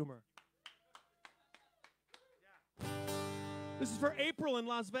sense of humor. Yeah. This is for April in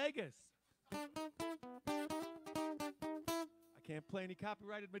Las Vegas. I can't play any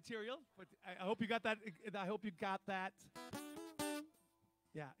copyrighted material, but I hope you got that. I hope you got that.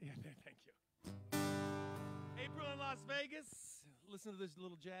 Yeah, thank you. April in Las Vegas. Listen to this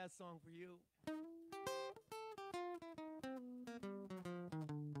little jazz song for you.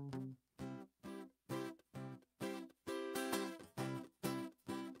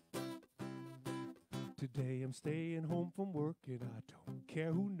 Today I'm staying home from work and I don't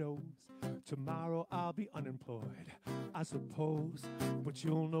care who knows. Tomorrow I'll be unemployed, I suppose. But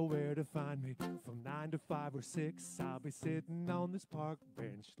you'll know where to find me from 9 to 5 or 6. I'll be sitting on this park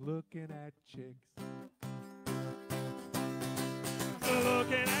bench looking at chicks.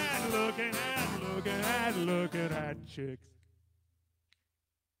 Looking at chicks.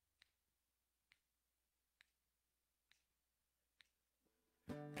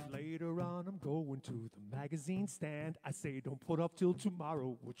 And later on I'm going to the magazine stand. I say don't put up till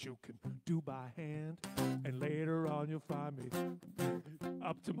tomorrow what you can do by hand. And later on you'll find me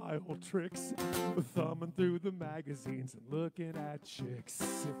up to my old tricks, thumbing through the magazines and looking at chicks.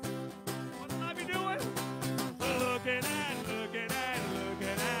 What will I be doing?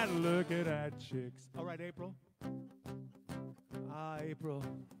 Looking at chicks. All right, April. April,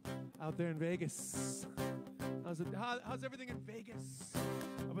 out there in Vegas. How's everything in Vegas?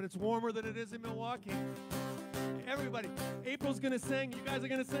 But it's warmer than it is in Milwaukee. Everybody, April's gonna sing. You guys are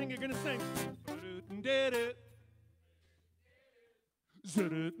gonna sing. You're gonna sing. Did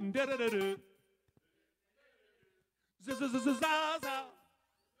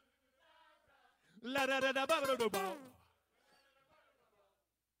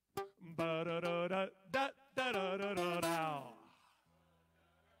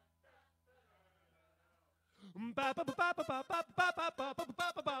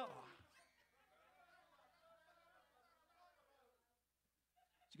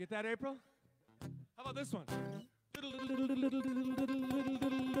you get that, April? How about this one?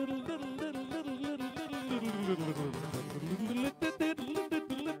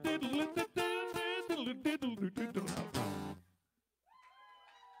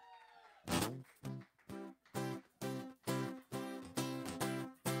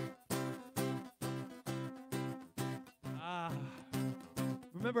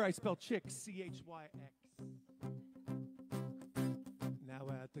 Remember, I spell Chyx, C-H-Y-X. Now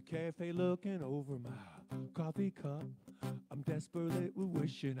at the cafe looking over my coffee cup, I'm desperately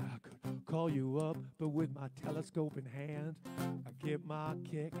wishing I could call you up, but with my telescope in hand, I get my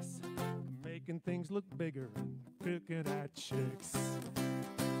kicks, making things look bigger and looking at chicks.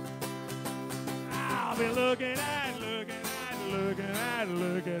 I'll be looking at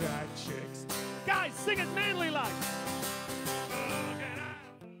chicks. Guys, sing it manly like.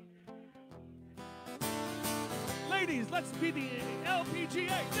 Ladies, let's be the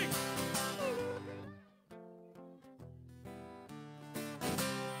LPGA. Sing.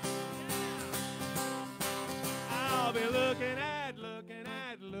 I'll be looking at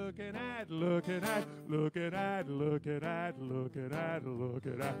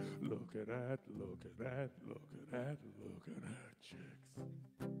chicks.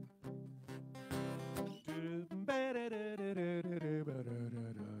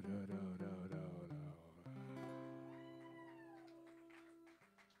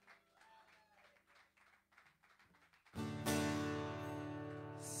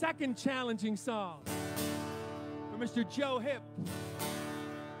 Second challenging song for Mr. Joe Hip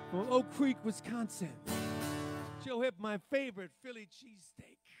from Oak Creek, Wisconsin. Joe Hip, my favorite Philly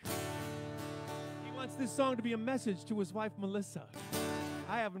cheesesteak. He wants this song to be a message to his wife, Melissa.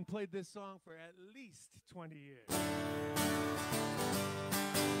 I haven't played this song for at least 20 years.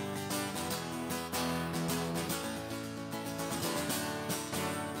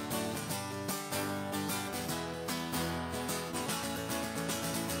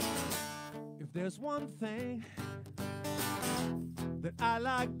 If there's one thing that I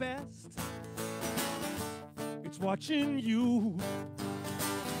like best, it's watching you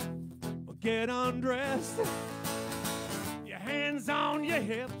get undressed. Your hands on your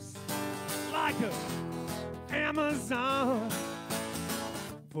hips like a Amazon.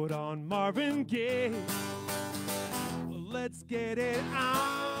 Put on Marvin Gaye. Let's get it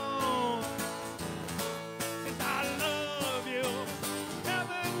on. 'Cause I love you.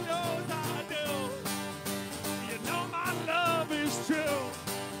 Heaven knows I do. You know my love is true.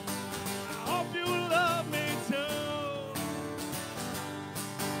 I hope you love me too.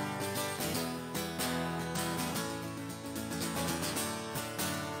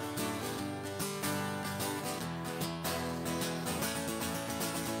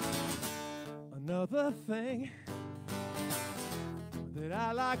 Another thing that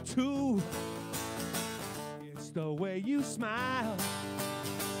I like too, it's the way you smile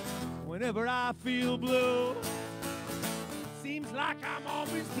whenever I feel blue. Seems like I'm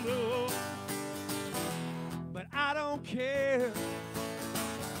always blue, but I don't care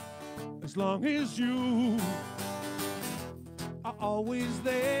as long as you are always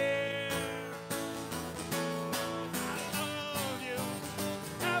there.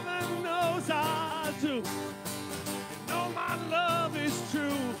 I do. You know my love is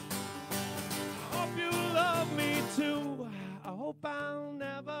true. I hope you love me too. I hope I'll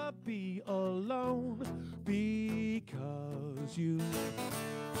never be alone because you.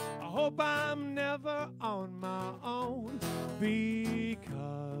 I hope I'm never on my own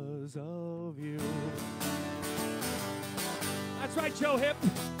because of you. That's right, Joe Hip.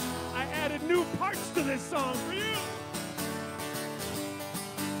 I added new parts to this song for you.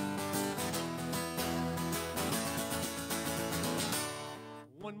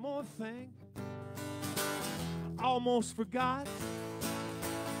 One more thing, I almost forgot.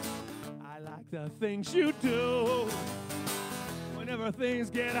 I like the things you do whenever things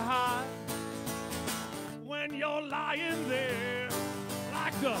get hot. When you're lying there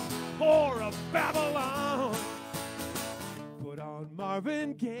like the whore of Babylon. Put on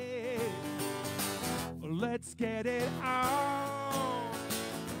Marvin Gaye. Let's get it on.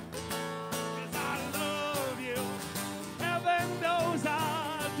 'Cause I love you. Heaven knows I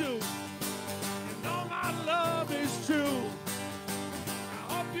do. You know my love is true.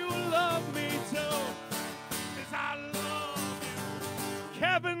 I hope you love me too. 'Cause I love you.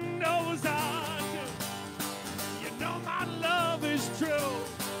 Heaven knows I do. You know my love is true.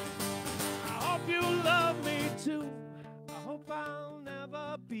 I hope you love me too. I hope I'll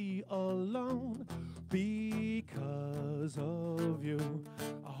never be alone because of you.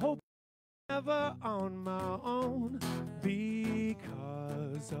 I hope I'm never on my own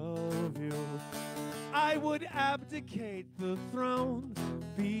because of you. I would abdicate the throne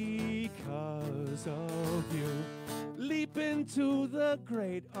because of you. Leap into the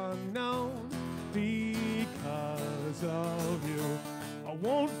great unknown because of you. I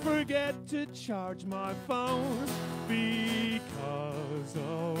won't forget to charge my phone because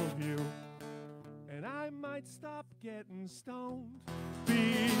of you. And I might stop getting stoned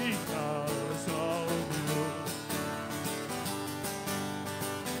because of you.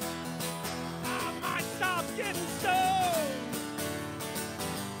 I might stop getting stoned.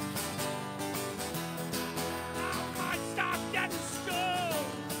 I might stop getting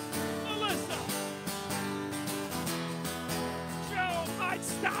stoned. Melissa. Joe might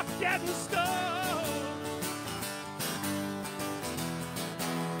stop getting stoned.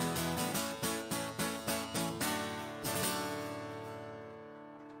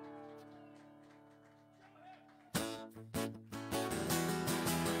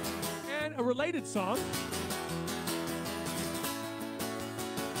 And a related song.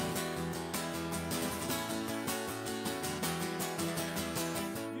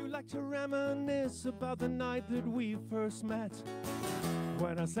 You like to reminisce about the night that we first met,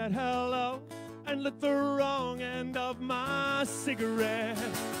 when I said hello and lit the wrong end of my cigarette.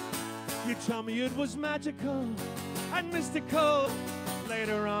 You tell me it was magical and mystical.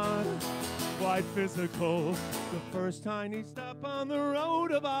 Later on, quite physical. The first tiny step on the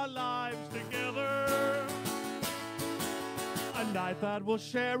road of our lives together. A night that we'll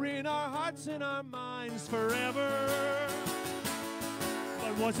share in our hearts and our minds forever.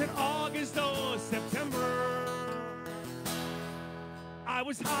 But was it August or September? I I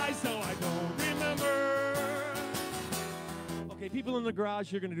was high, so I don't remember. Okay, people in the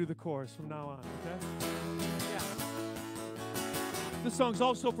garage, you're going to do the chorus from now on, okay? Yeah. This song's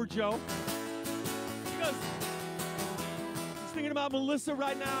also for Joe. Because he's thinking about Melissa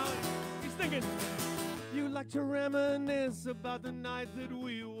right now. He's thinking, you like to reminisce about the night that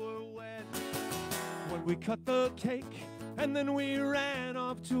we were wed. When we cut the cake and then we ran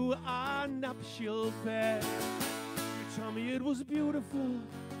off to our nuptial bed. You tell me it was beautiful,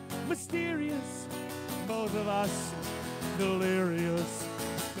 mysterious, both of us delirious.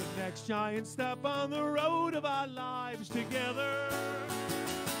 The next giant step on the road of our lives together.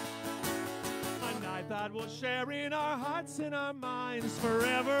 A night that will share in our hearts and our minds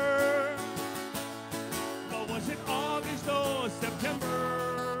forever. But was it August or September?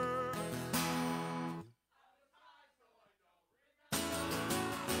 I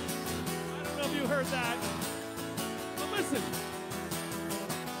don't know if you heard that, but listen.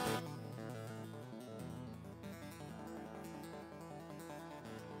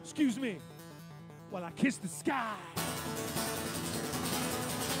 Excuse me, while I kiss the sky.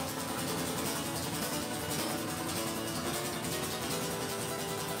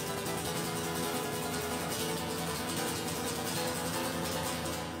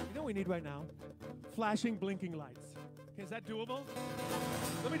 You know what we need right now? Flashing, blinking lights. Okay, is that doable?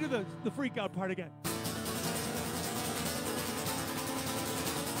 Let me do the freak out part again.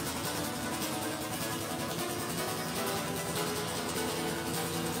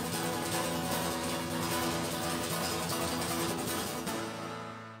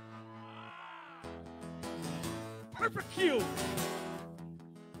 Perfect cue.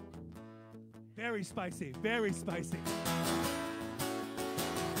 Very spicy, very spicy.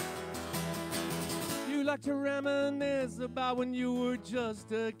 You like to reminisce about when you were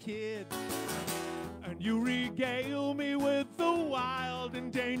just a kid, and you regale me with the wild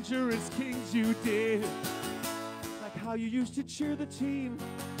and dangerous things you did. Like how you used to cheer the team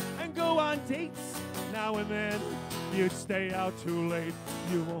and go on dates. Now and then you'd stay out too late.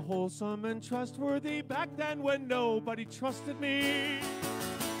 You were wholesome and trustworthy back then when nobody trusted me.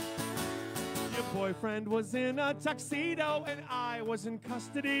 Your boyfriend was in a tuxedo and I was in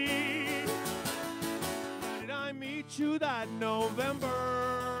custody. How did I meet you that November?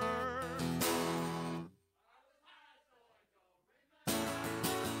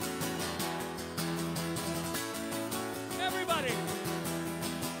 Everybody!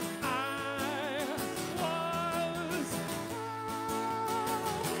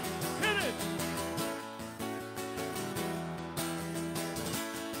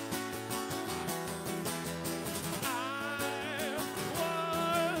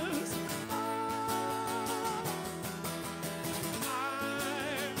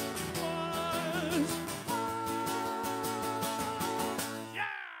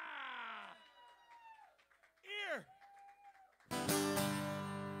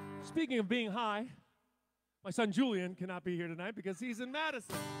 Speaking of being high, my son Julian cannot be here tonight because he's in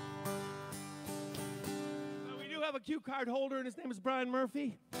Madison. We do have a cue card holder, and his name is Brian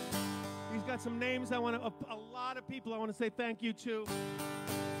Murphy. He's got some names a lot of people I want to say thank you to.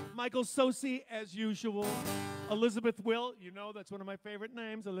 Michael Sosi, as usual. Elizabeth Will, you know that's one of my favorite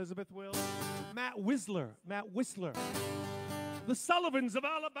names, Elizabeth Will. Matt Whistler. The Sullivans of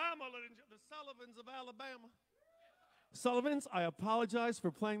Alabama. The Sullivans of Alabama. Sullivans, I apologize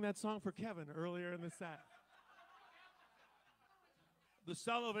for playing that song for Kevin earlier in the set. The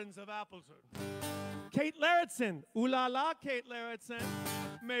Sullivans of Appleton. Kate Larrittson. Ooh la la, Kate Larrittson.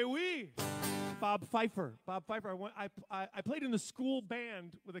 Mais oui. Bob Pfeiffer. I played in the school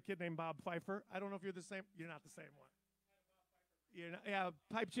band with a kid named Bob Pfeiffer. I don't know if you're the same. You're not the same one. You're not, yeah,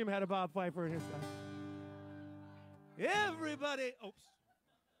 Pipe Jim had a Bob Pfeiffer in his time. Everybody. Oops.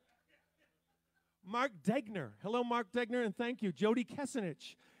 Mark Degner. Hello, Mark Degner, and thank you. Jody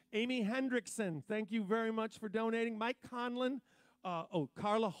Kessenich. Amy Hendrickson. Thank you very much for donating. Mike Conlon.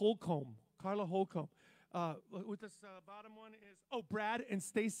 Carla Holcomb. With this bottom one is, Brad and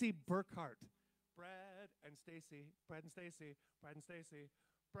Stacy Burkhart. Brad and Stacy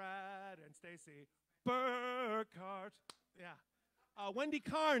Burkhart. Yeah. Wendy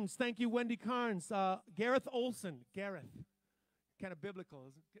Carnes. Thank you, Wendy Carnes. Gareth Olson. Gareth. Kind of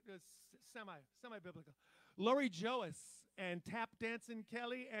biblical. It's semi-biblical. Lori Joas and Tap Dancing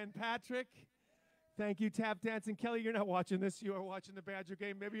Kelly and Patrick. Thank you, Tap Dancing Kelly. You're not watching this. You are watching the Badger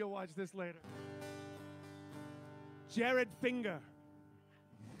game. Maybe you'll watch this later. Jared Finger.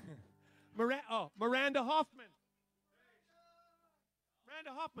 Miranda Hoffman.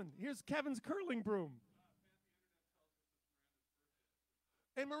 Miranda Hoffman. Here's Kevin's curling broom.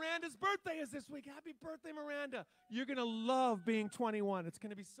 And Miranda's birthday is this week. Happy birthday, Miranda. You're going to love being 21. It's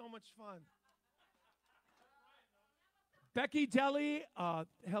going to be so much fun. Becky Deli,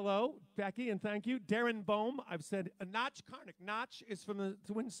 hello, Becky, and thank you. Darren Bohm, I've said Notch Karnick. Notch is from the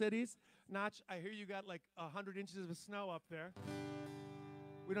Twin Cities. Notch, I hear you got like 100 inches of snow up there.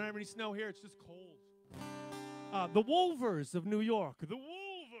 We don't have any snow here. It's just cold. The Wolvers of New York. The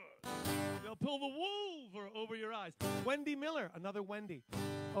Wolvers. They'll pull the Wolver over your eyes. Wendy Miller, another Wendy.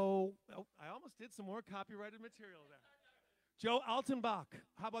 Oh, I almost did some more copyrighted material there. Joe Altenbach.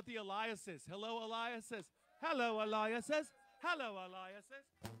 How about the Eliases? Hello, Eliases. Hello, Eliases. Hello, Eliases.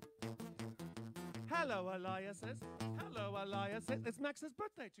 Hello, Eliases. Hello, Eliases. It's Max's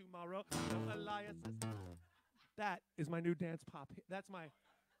birthday tomorrow. Hello, Eliases. That is my new dance pop. That's my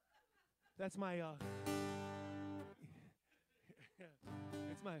it's my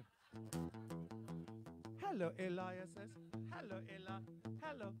hello, Eliases. Hello, Ella.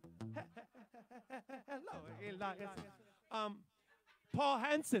 Hello. Hello, Eliases. Paul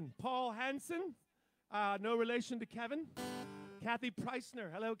Hansen. Paul Hansen. No relation to Kevin. Kathy Preissner.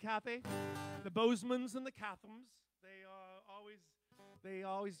 Hello, Kathy. The Bozemans and the Cathams. They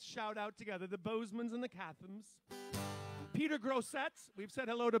always shout out together. The Bozemans and the Cathams. Peter Grosset. We've said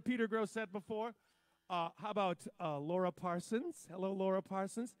hello to Peter Grosset before. How about Laura Parsons? Hello, Laura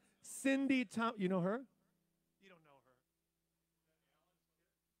Parsons. Cindy Tom. You know her? You don't know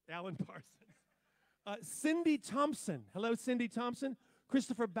her. Alan Parsons. Cindy Thompson. Hello, Cindy Thompson.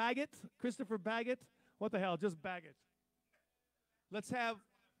 Christopher Baggett. Christopher Baggett. What the hell? Just Baggett. That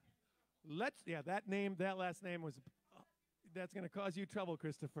last name was, that's going to cause you trouble,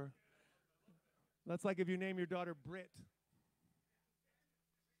 Christopher. That's like if you name your daughter Britt.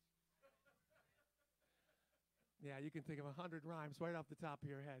 Yeah, you can think of 100 rhymes right off the top of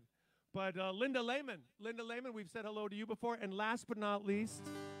your head. But Linda Lehman. Linda Lehman, we've said hello to you before. And last but not least,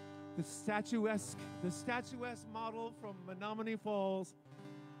 the statuesque model from Menominee Falls,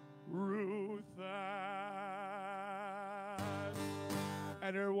 Ruth Ann,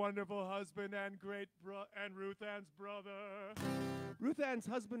 and her wonderful husband and and Ruth Ann's brother. Ruth Ann's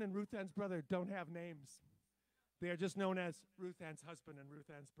husband and Ruth Ann's brother don't have names. They are just known as Ruth Ann's husband and Ruth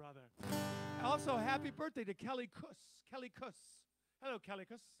Ann's brother. Also, happy birthday to Kelly Kuss. Kelly Kuss. Hello, Kelly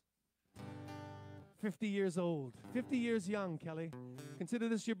Kuss. 50 years old. 50 years young, Kelly. Consider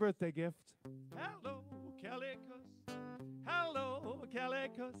this your birthday gift. Hello, Kelly Kuss. Hello, Kelly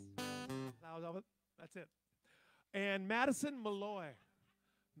Kuss. That's it. And Madison Malloy.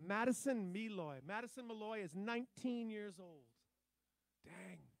 Madison Malloy. Madison Malloy is 19 years old.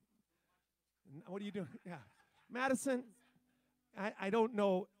 Dang. What are you doing? Yeah. Madison, I don't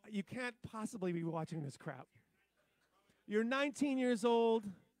know. You can't possibly be watching this crap. You're 19 years old.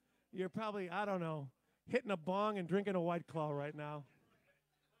 You're probably, I don't know, hitting a bong and drinking a White Claw right now.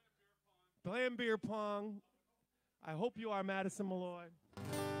 Playing beer pong. I hope you are Madison Malloy.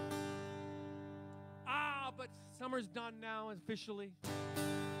 But summer's done now officially.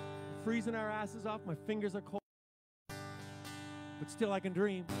 Freezing our asses off. My fingers are cold. But still I can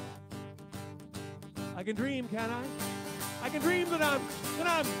dream. I can dream, can I? I can dream that I'm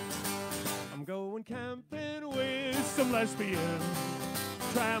going camping with some lesbians,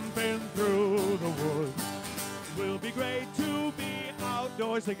 tramping through the woods. It will be great to be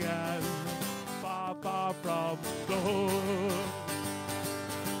outdoors again, far, far from the hood.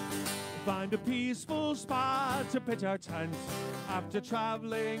 Find a peaceful spot to pitch our tent after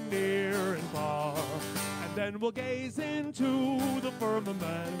traveling near and far. And then we'll gaze into the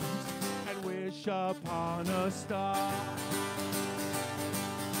firmament and wish upon a star.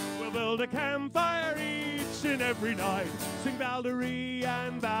 We'll build a campfire each and every night, sing Valderie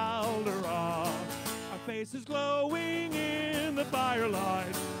and Valderah. Our faces glowing in the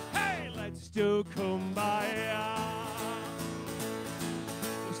firelight. Hey, let's do Kumbaya.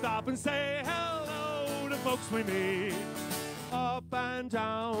 Stop and say hello to folks we meet up and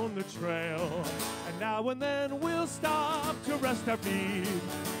down the trail. And now and then we'll stop to rest our feet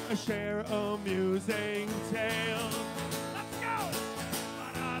and share a amusing tale. Let's go!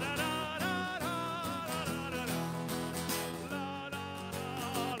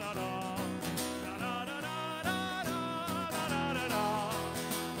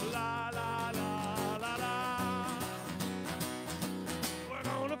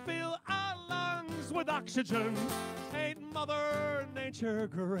 With oxygen, ain't Mother Nature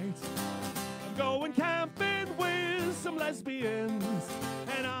great? I'm going camping with some lesbians,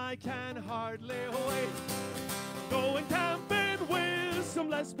 and I can hardly wait. I'm going camping with some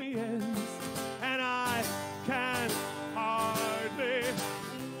lesbians, and I can hardly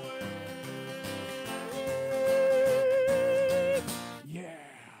wait. Yeah.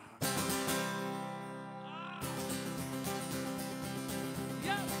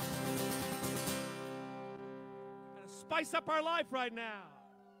 spice up our life right now.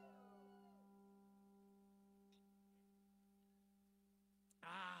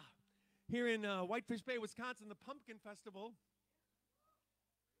 Here in Whitefish Bay, Wisconsin, the Pumpkin Festival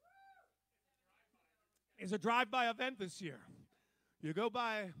is a drive-by event this year. You go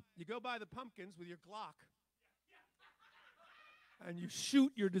by the pumpkins with your Glock, and you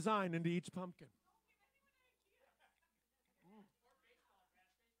shoot your design into each pumpkin.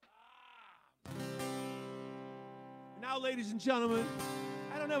 Now, ladies and gentlemen,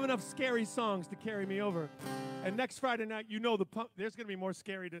 I don't have enough scary songs to carry me over. And next Friday night, you know there's going to be more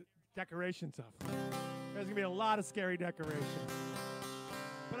scary decoration stuff. There's going to be a lot of scary decorations.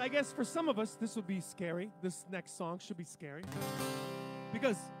 But I guess for some of us, this will be scary. This next song should be scary.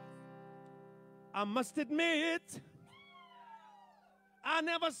 Because I must admit, I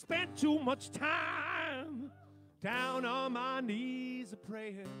never spent too much time down on my knees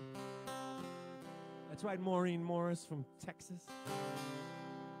a-praying. That's right, Maureen Morris from Texas.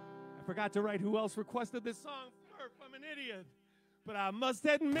 I forgot to write who else requested this song. I'm an idiot. But I must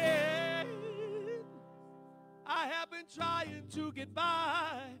admit, I have been trying to get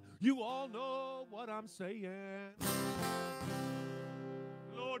by. You all know what I'm saying.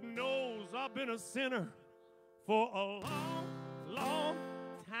 Lord knows I've been a sinner for a long, long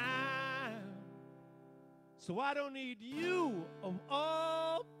time. So I don't need you, of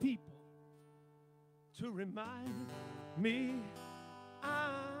all people, to remind me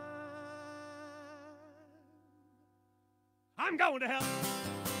I'm going to hell.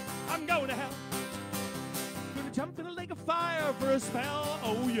 I'm going to hell. Gonna jump in a lake of fire for a spell.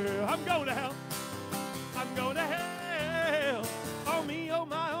 Oh yeah, I'm going to hell. I'm going to hell. Oh me, oh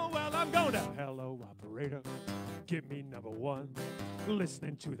my, oh well, I'm going to hell. Hello, operator. Give me number one.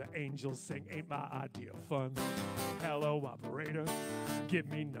 Listening to the angels sing ain't my idea of fun. Hello, operator. Give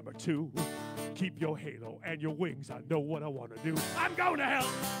me number two. Keep your halo and your wings. I know what I want to do. I'm going to hell.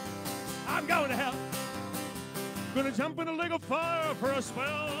 I'm going to hell. Gonna jump in a lake of fire for a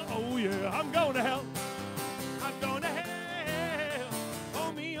spell. Oh yeah, I'm going to hell. I'm going to hell.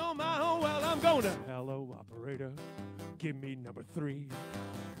 Oh me, oh my, oh well, I'm going to. Hello, operator. Give me number three.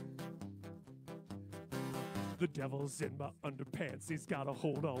 The devil's in my underpants. He's got a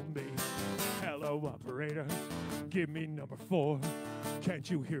hold on me. Hello, operator. Give me number four. Can't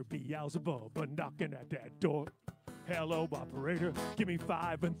you hear Beelzebub knocking at that door? Hello, operator. Give me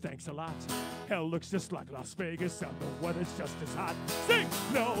five and thanks a lot. Hell looks just like Las Vegas and the weather's just as hot. Sing!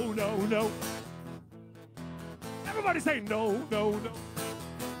 No, no, no. Everybody say no, no, no.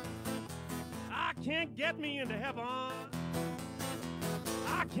 I can't get me into heaven.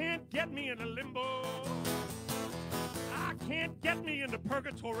 I can't get me into limbo. I can't get me into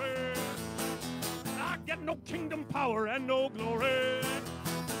purgatory. I get no kingdom power and no glory.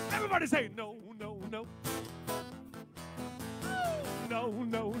 Everybody say no, no, no. No,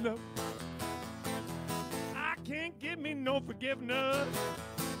 no, no. I can't give me no forgiveness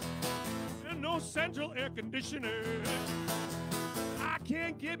and no central air conditioning. I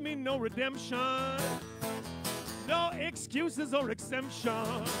can't give me no redemption, no excuses or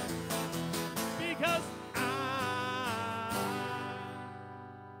exemption, because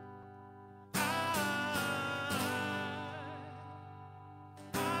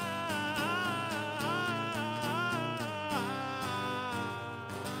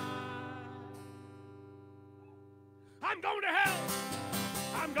I'm going to hell.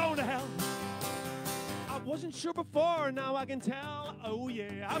 I'm going to hell. I wasn't sure before, now I can tell. Oh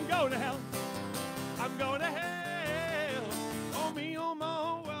yeah, I'm going to hell. I'm going to hell. Oh me, oh my,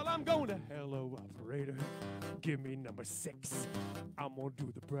 oh well, I'm going to hell. Hello, operator. Give me number 6. I'm gonna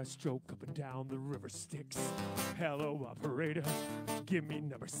do the breaststroke up and down the river Styx. Hello, operator. Give me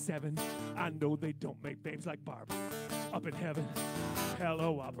number 7. I know they don't make babes like Barbara up in heaven.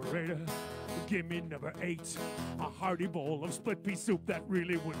 Hello, operator. Give me number 8. A hearty bowl of split pea soup, that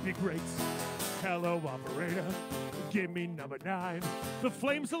really would be great. Hello, operator. Give me number 9. The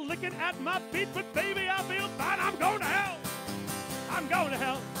flames are licking at my feet, but baby, I feel fine. I'm going to hell. I'm going to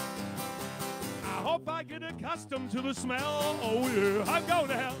hell. I hope I get accustomed to the smell. Oh yeah, I'm going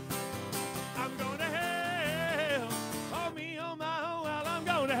to hell. I'm going to hell. Oh me, oh my, oh well, I'm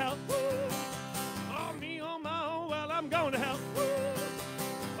going to hell. Oh me, oh my, oh well, I'm going to hell.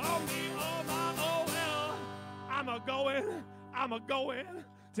 Oh me, oh my, oh well, I'm a going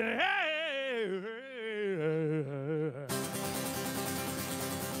to hell.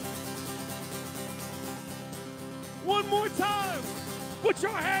 One more time, put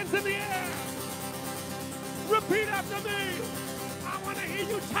your hands in the air. Repeat after me. I want to hear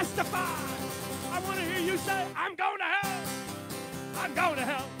you testify. I want to hear you say, I'm going to hell. I'm going to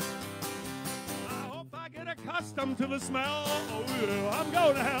hell. I hope I get a accustomed to the smell. Oh, yeah, I'm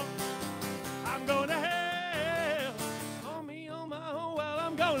going to hell. I'm going to hell. Oh, me, oh, my, oh, well,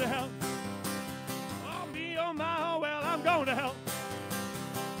 I'm going to hell. Oh, me, oh, my, oh, well, I'm going to hell.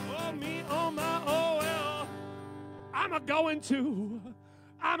 Oh, me, oh, my, oh, well, I'm a-going to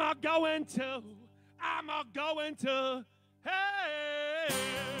hell.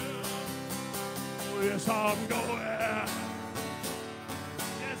 Oh, yes, I'm going.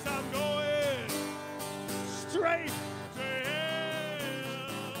 Yes, I'm going straight to hell.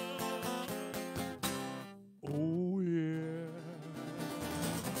 Oh, yeah.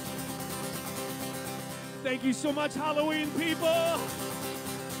 Thank you so much, Halloween people.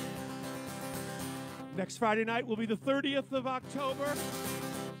 Next Friday night will be the 30th of October.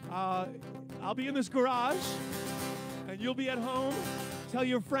 I'll be in this garage, and you'll be at home. Tell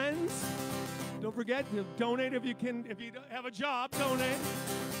your friends. Don't forget to donate if you can. If you have a job, donate.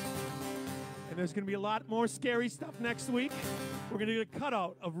 And there's going to be a lot more scary stuff next week. We're going to get a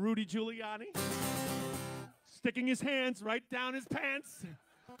cutout of Rudy Giuliani sticking his hands right down his pants.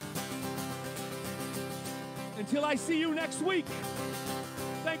 Until I see you next week,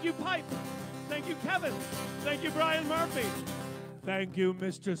 thank you, Pipe. Thank you, Kevin. Thank you, Brian Murphy. Thank you,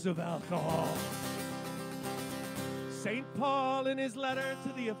 Mistress of Alcohol. St. Paul, in his letter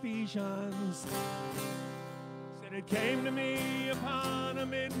to the Ephesians, said it came to me upon a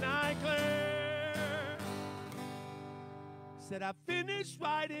midnight glare. Said I finished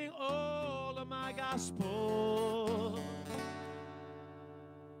writing all of my gospel.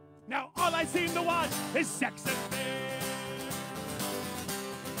 Now all I seem to want is sex and fear.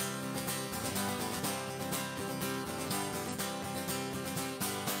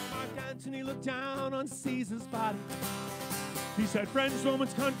 Anthony looked down on Caesar's body. He said, friends,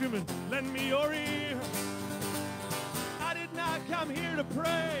 Romans, countrymen, lend me your ear. I did not come here to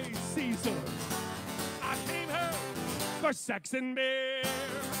praise Caesar. I came here for sex and beer.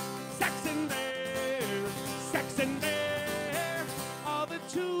 Sex and beer. Sex and beer are the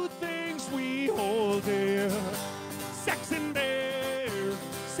two things we hold dear. Sex and beer.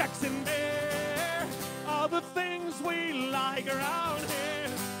 Sex and beer are the things we like around here.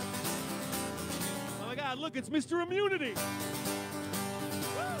 God, look, it's Mr. Immunity.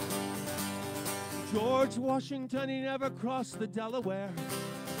 Woo. George Washington, he never crossed the Delaware.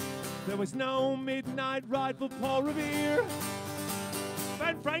 There was no midnight ride for Paul Revere.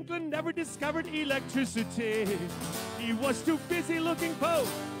 Ben Franklin never discovered electricity. He was too busy looking for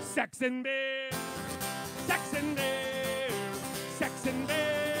sex and beer. Sex and beer. Sex and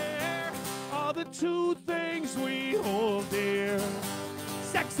beer are the two things we hold dear.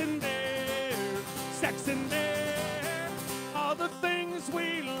 Sex and beer. Sex and beer are the things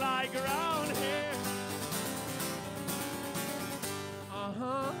we like around here.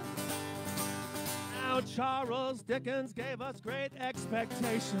 Now Charles Dickens gave us great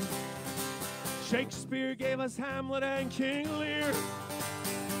expectations. Shakespeare gave us Hamlet and King Lear.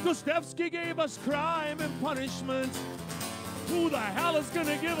 Dostoevsky gave us Crime and Punishment. Who the hell is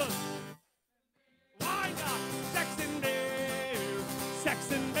gonna give us? Why not? Sex and beer.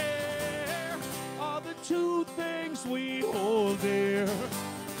 Sex and beer. Two things we hold dear.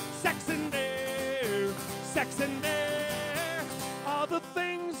 Sex and beer. Sex and beer are the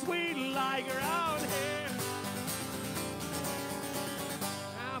things we like around here.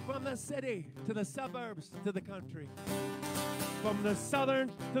 Now from the city to the suburbs to the country, from the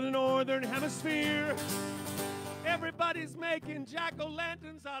southern to the northern hemisphere, everybody's making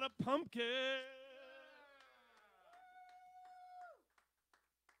jack-o'-lanterns out of pumpkins.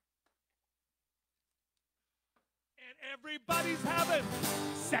 Everybody's having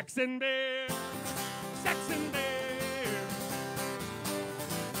sex and beer. Sex and beer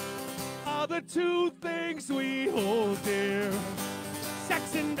are the two things we hold dear.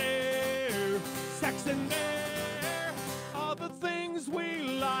 Sex and beer. Sex and beer are the things we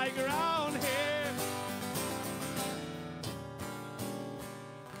like around here.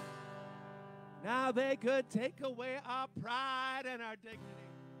 Now they could take away our pride and our dignity.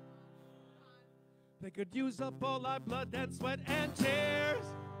 They could use up all our blood and sweat and tears.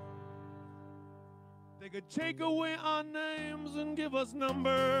 They could take away our names and give us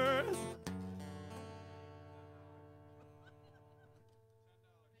numbers.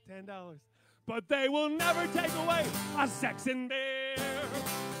 $10. But they will never take away our sex and beer.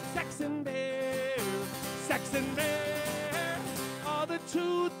 Sex and beer. Sex and beer are the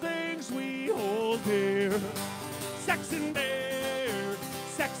two things we hold dear. Sex and beer.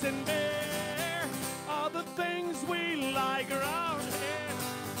 Sex and beer are the things we like around here.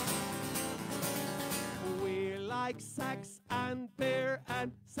 We like sex and beer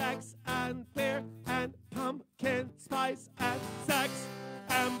and sex and beer and ice and sex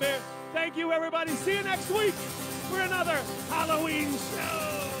and beer. Thank you, everybody. See you next week for another Halloween show.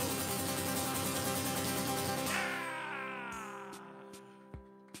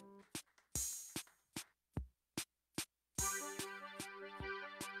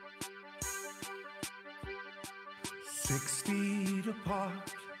 6 feet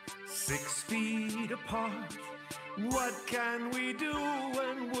apart, 6 feet apart. What can we do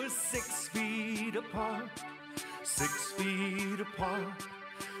when we're 6 feet apart? 6 feet apart,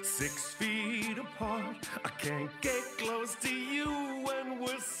 6 feet apart. I can't get close to you when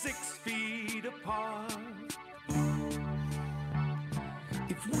we're 6 feet apart.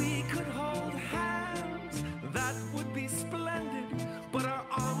 If we could hold hands, that would be splendid. But our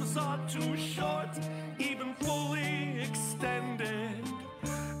arms are too short, even fully extended.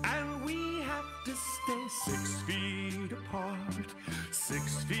 And we have to stay 6 feet apart,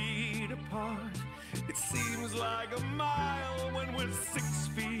 6 feet apart. It seems like a mile when we're 6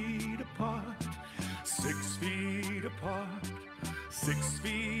 feet apart, 6 feet apart, 6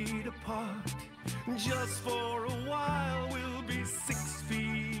 feet apart. Just for a while we'll be 6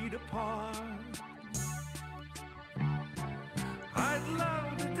 feet apart. I'd love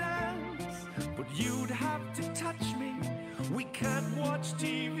to dance, but you'd have to touch me. We can't watch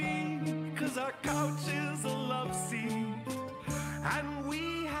TV, 'cause our couch is a love seat. And we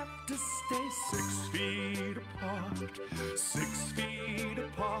have to stay 6 feet apart, 6 feet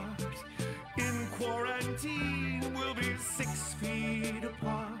apart. In quarantine, we'll be 6 feet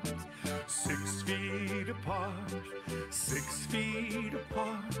apart, 6 feet apart, 6 feet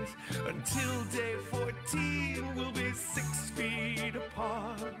apart. Until day 14, we'll be 6 feet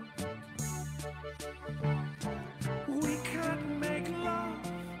apart. We can't make love,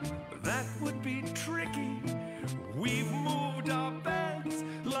 that would be tricky. We've moved our beds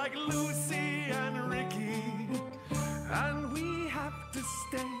like Lucy and Ricky. And we have to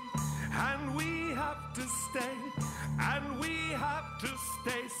stay, and we have to stay, and we have to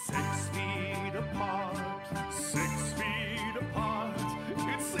stay 6 feet apart.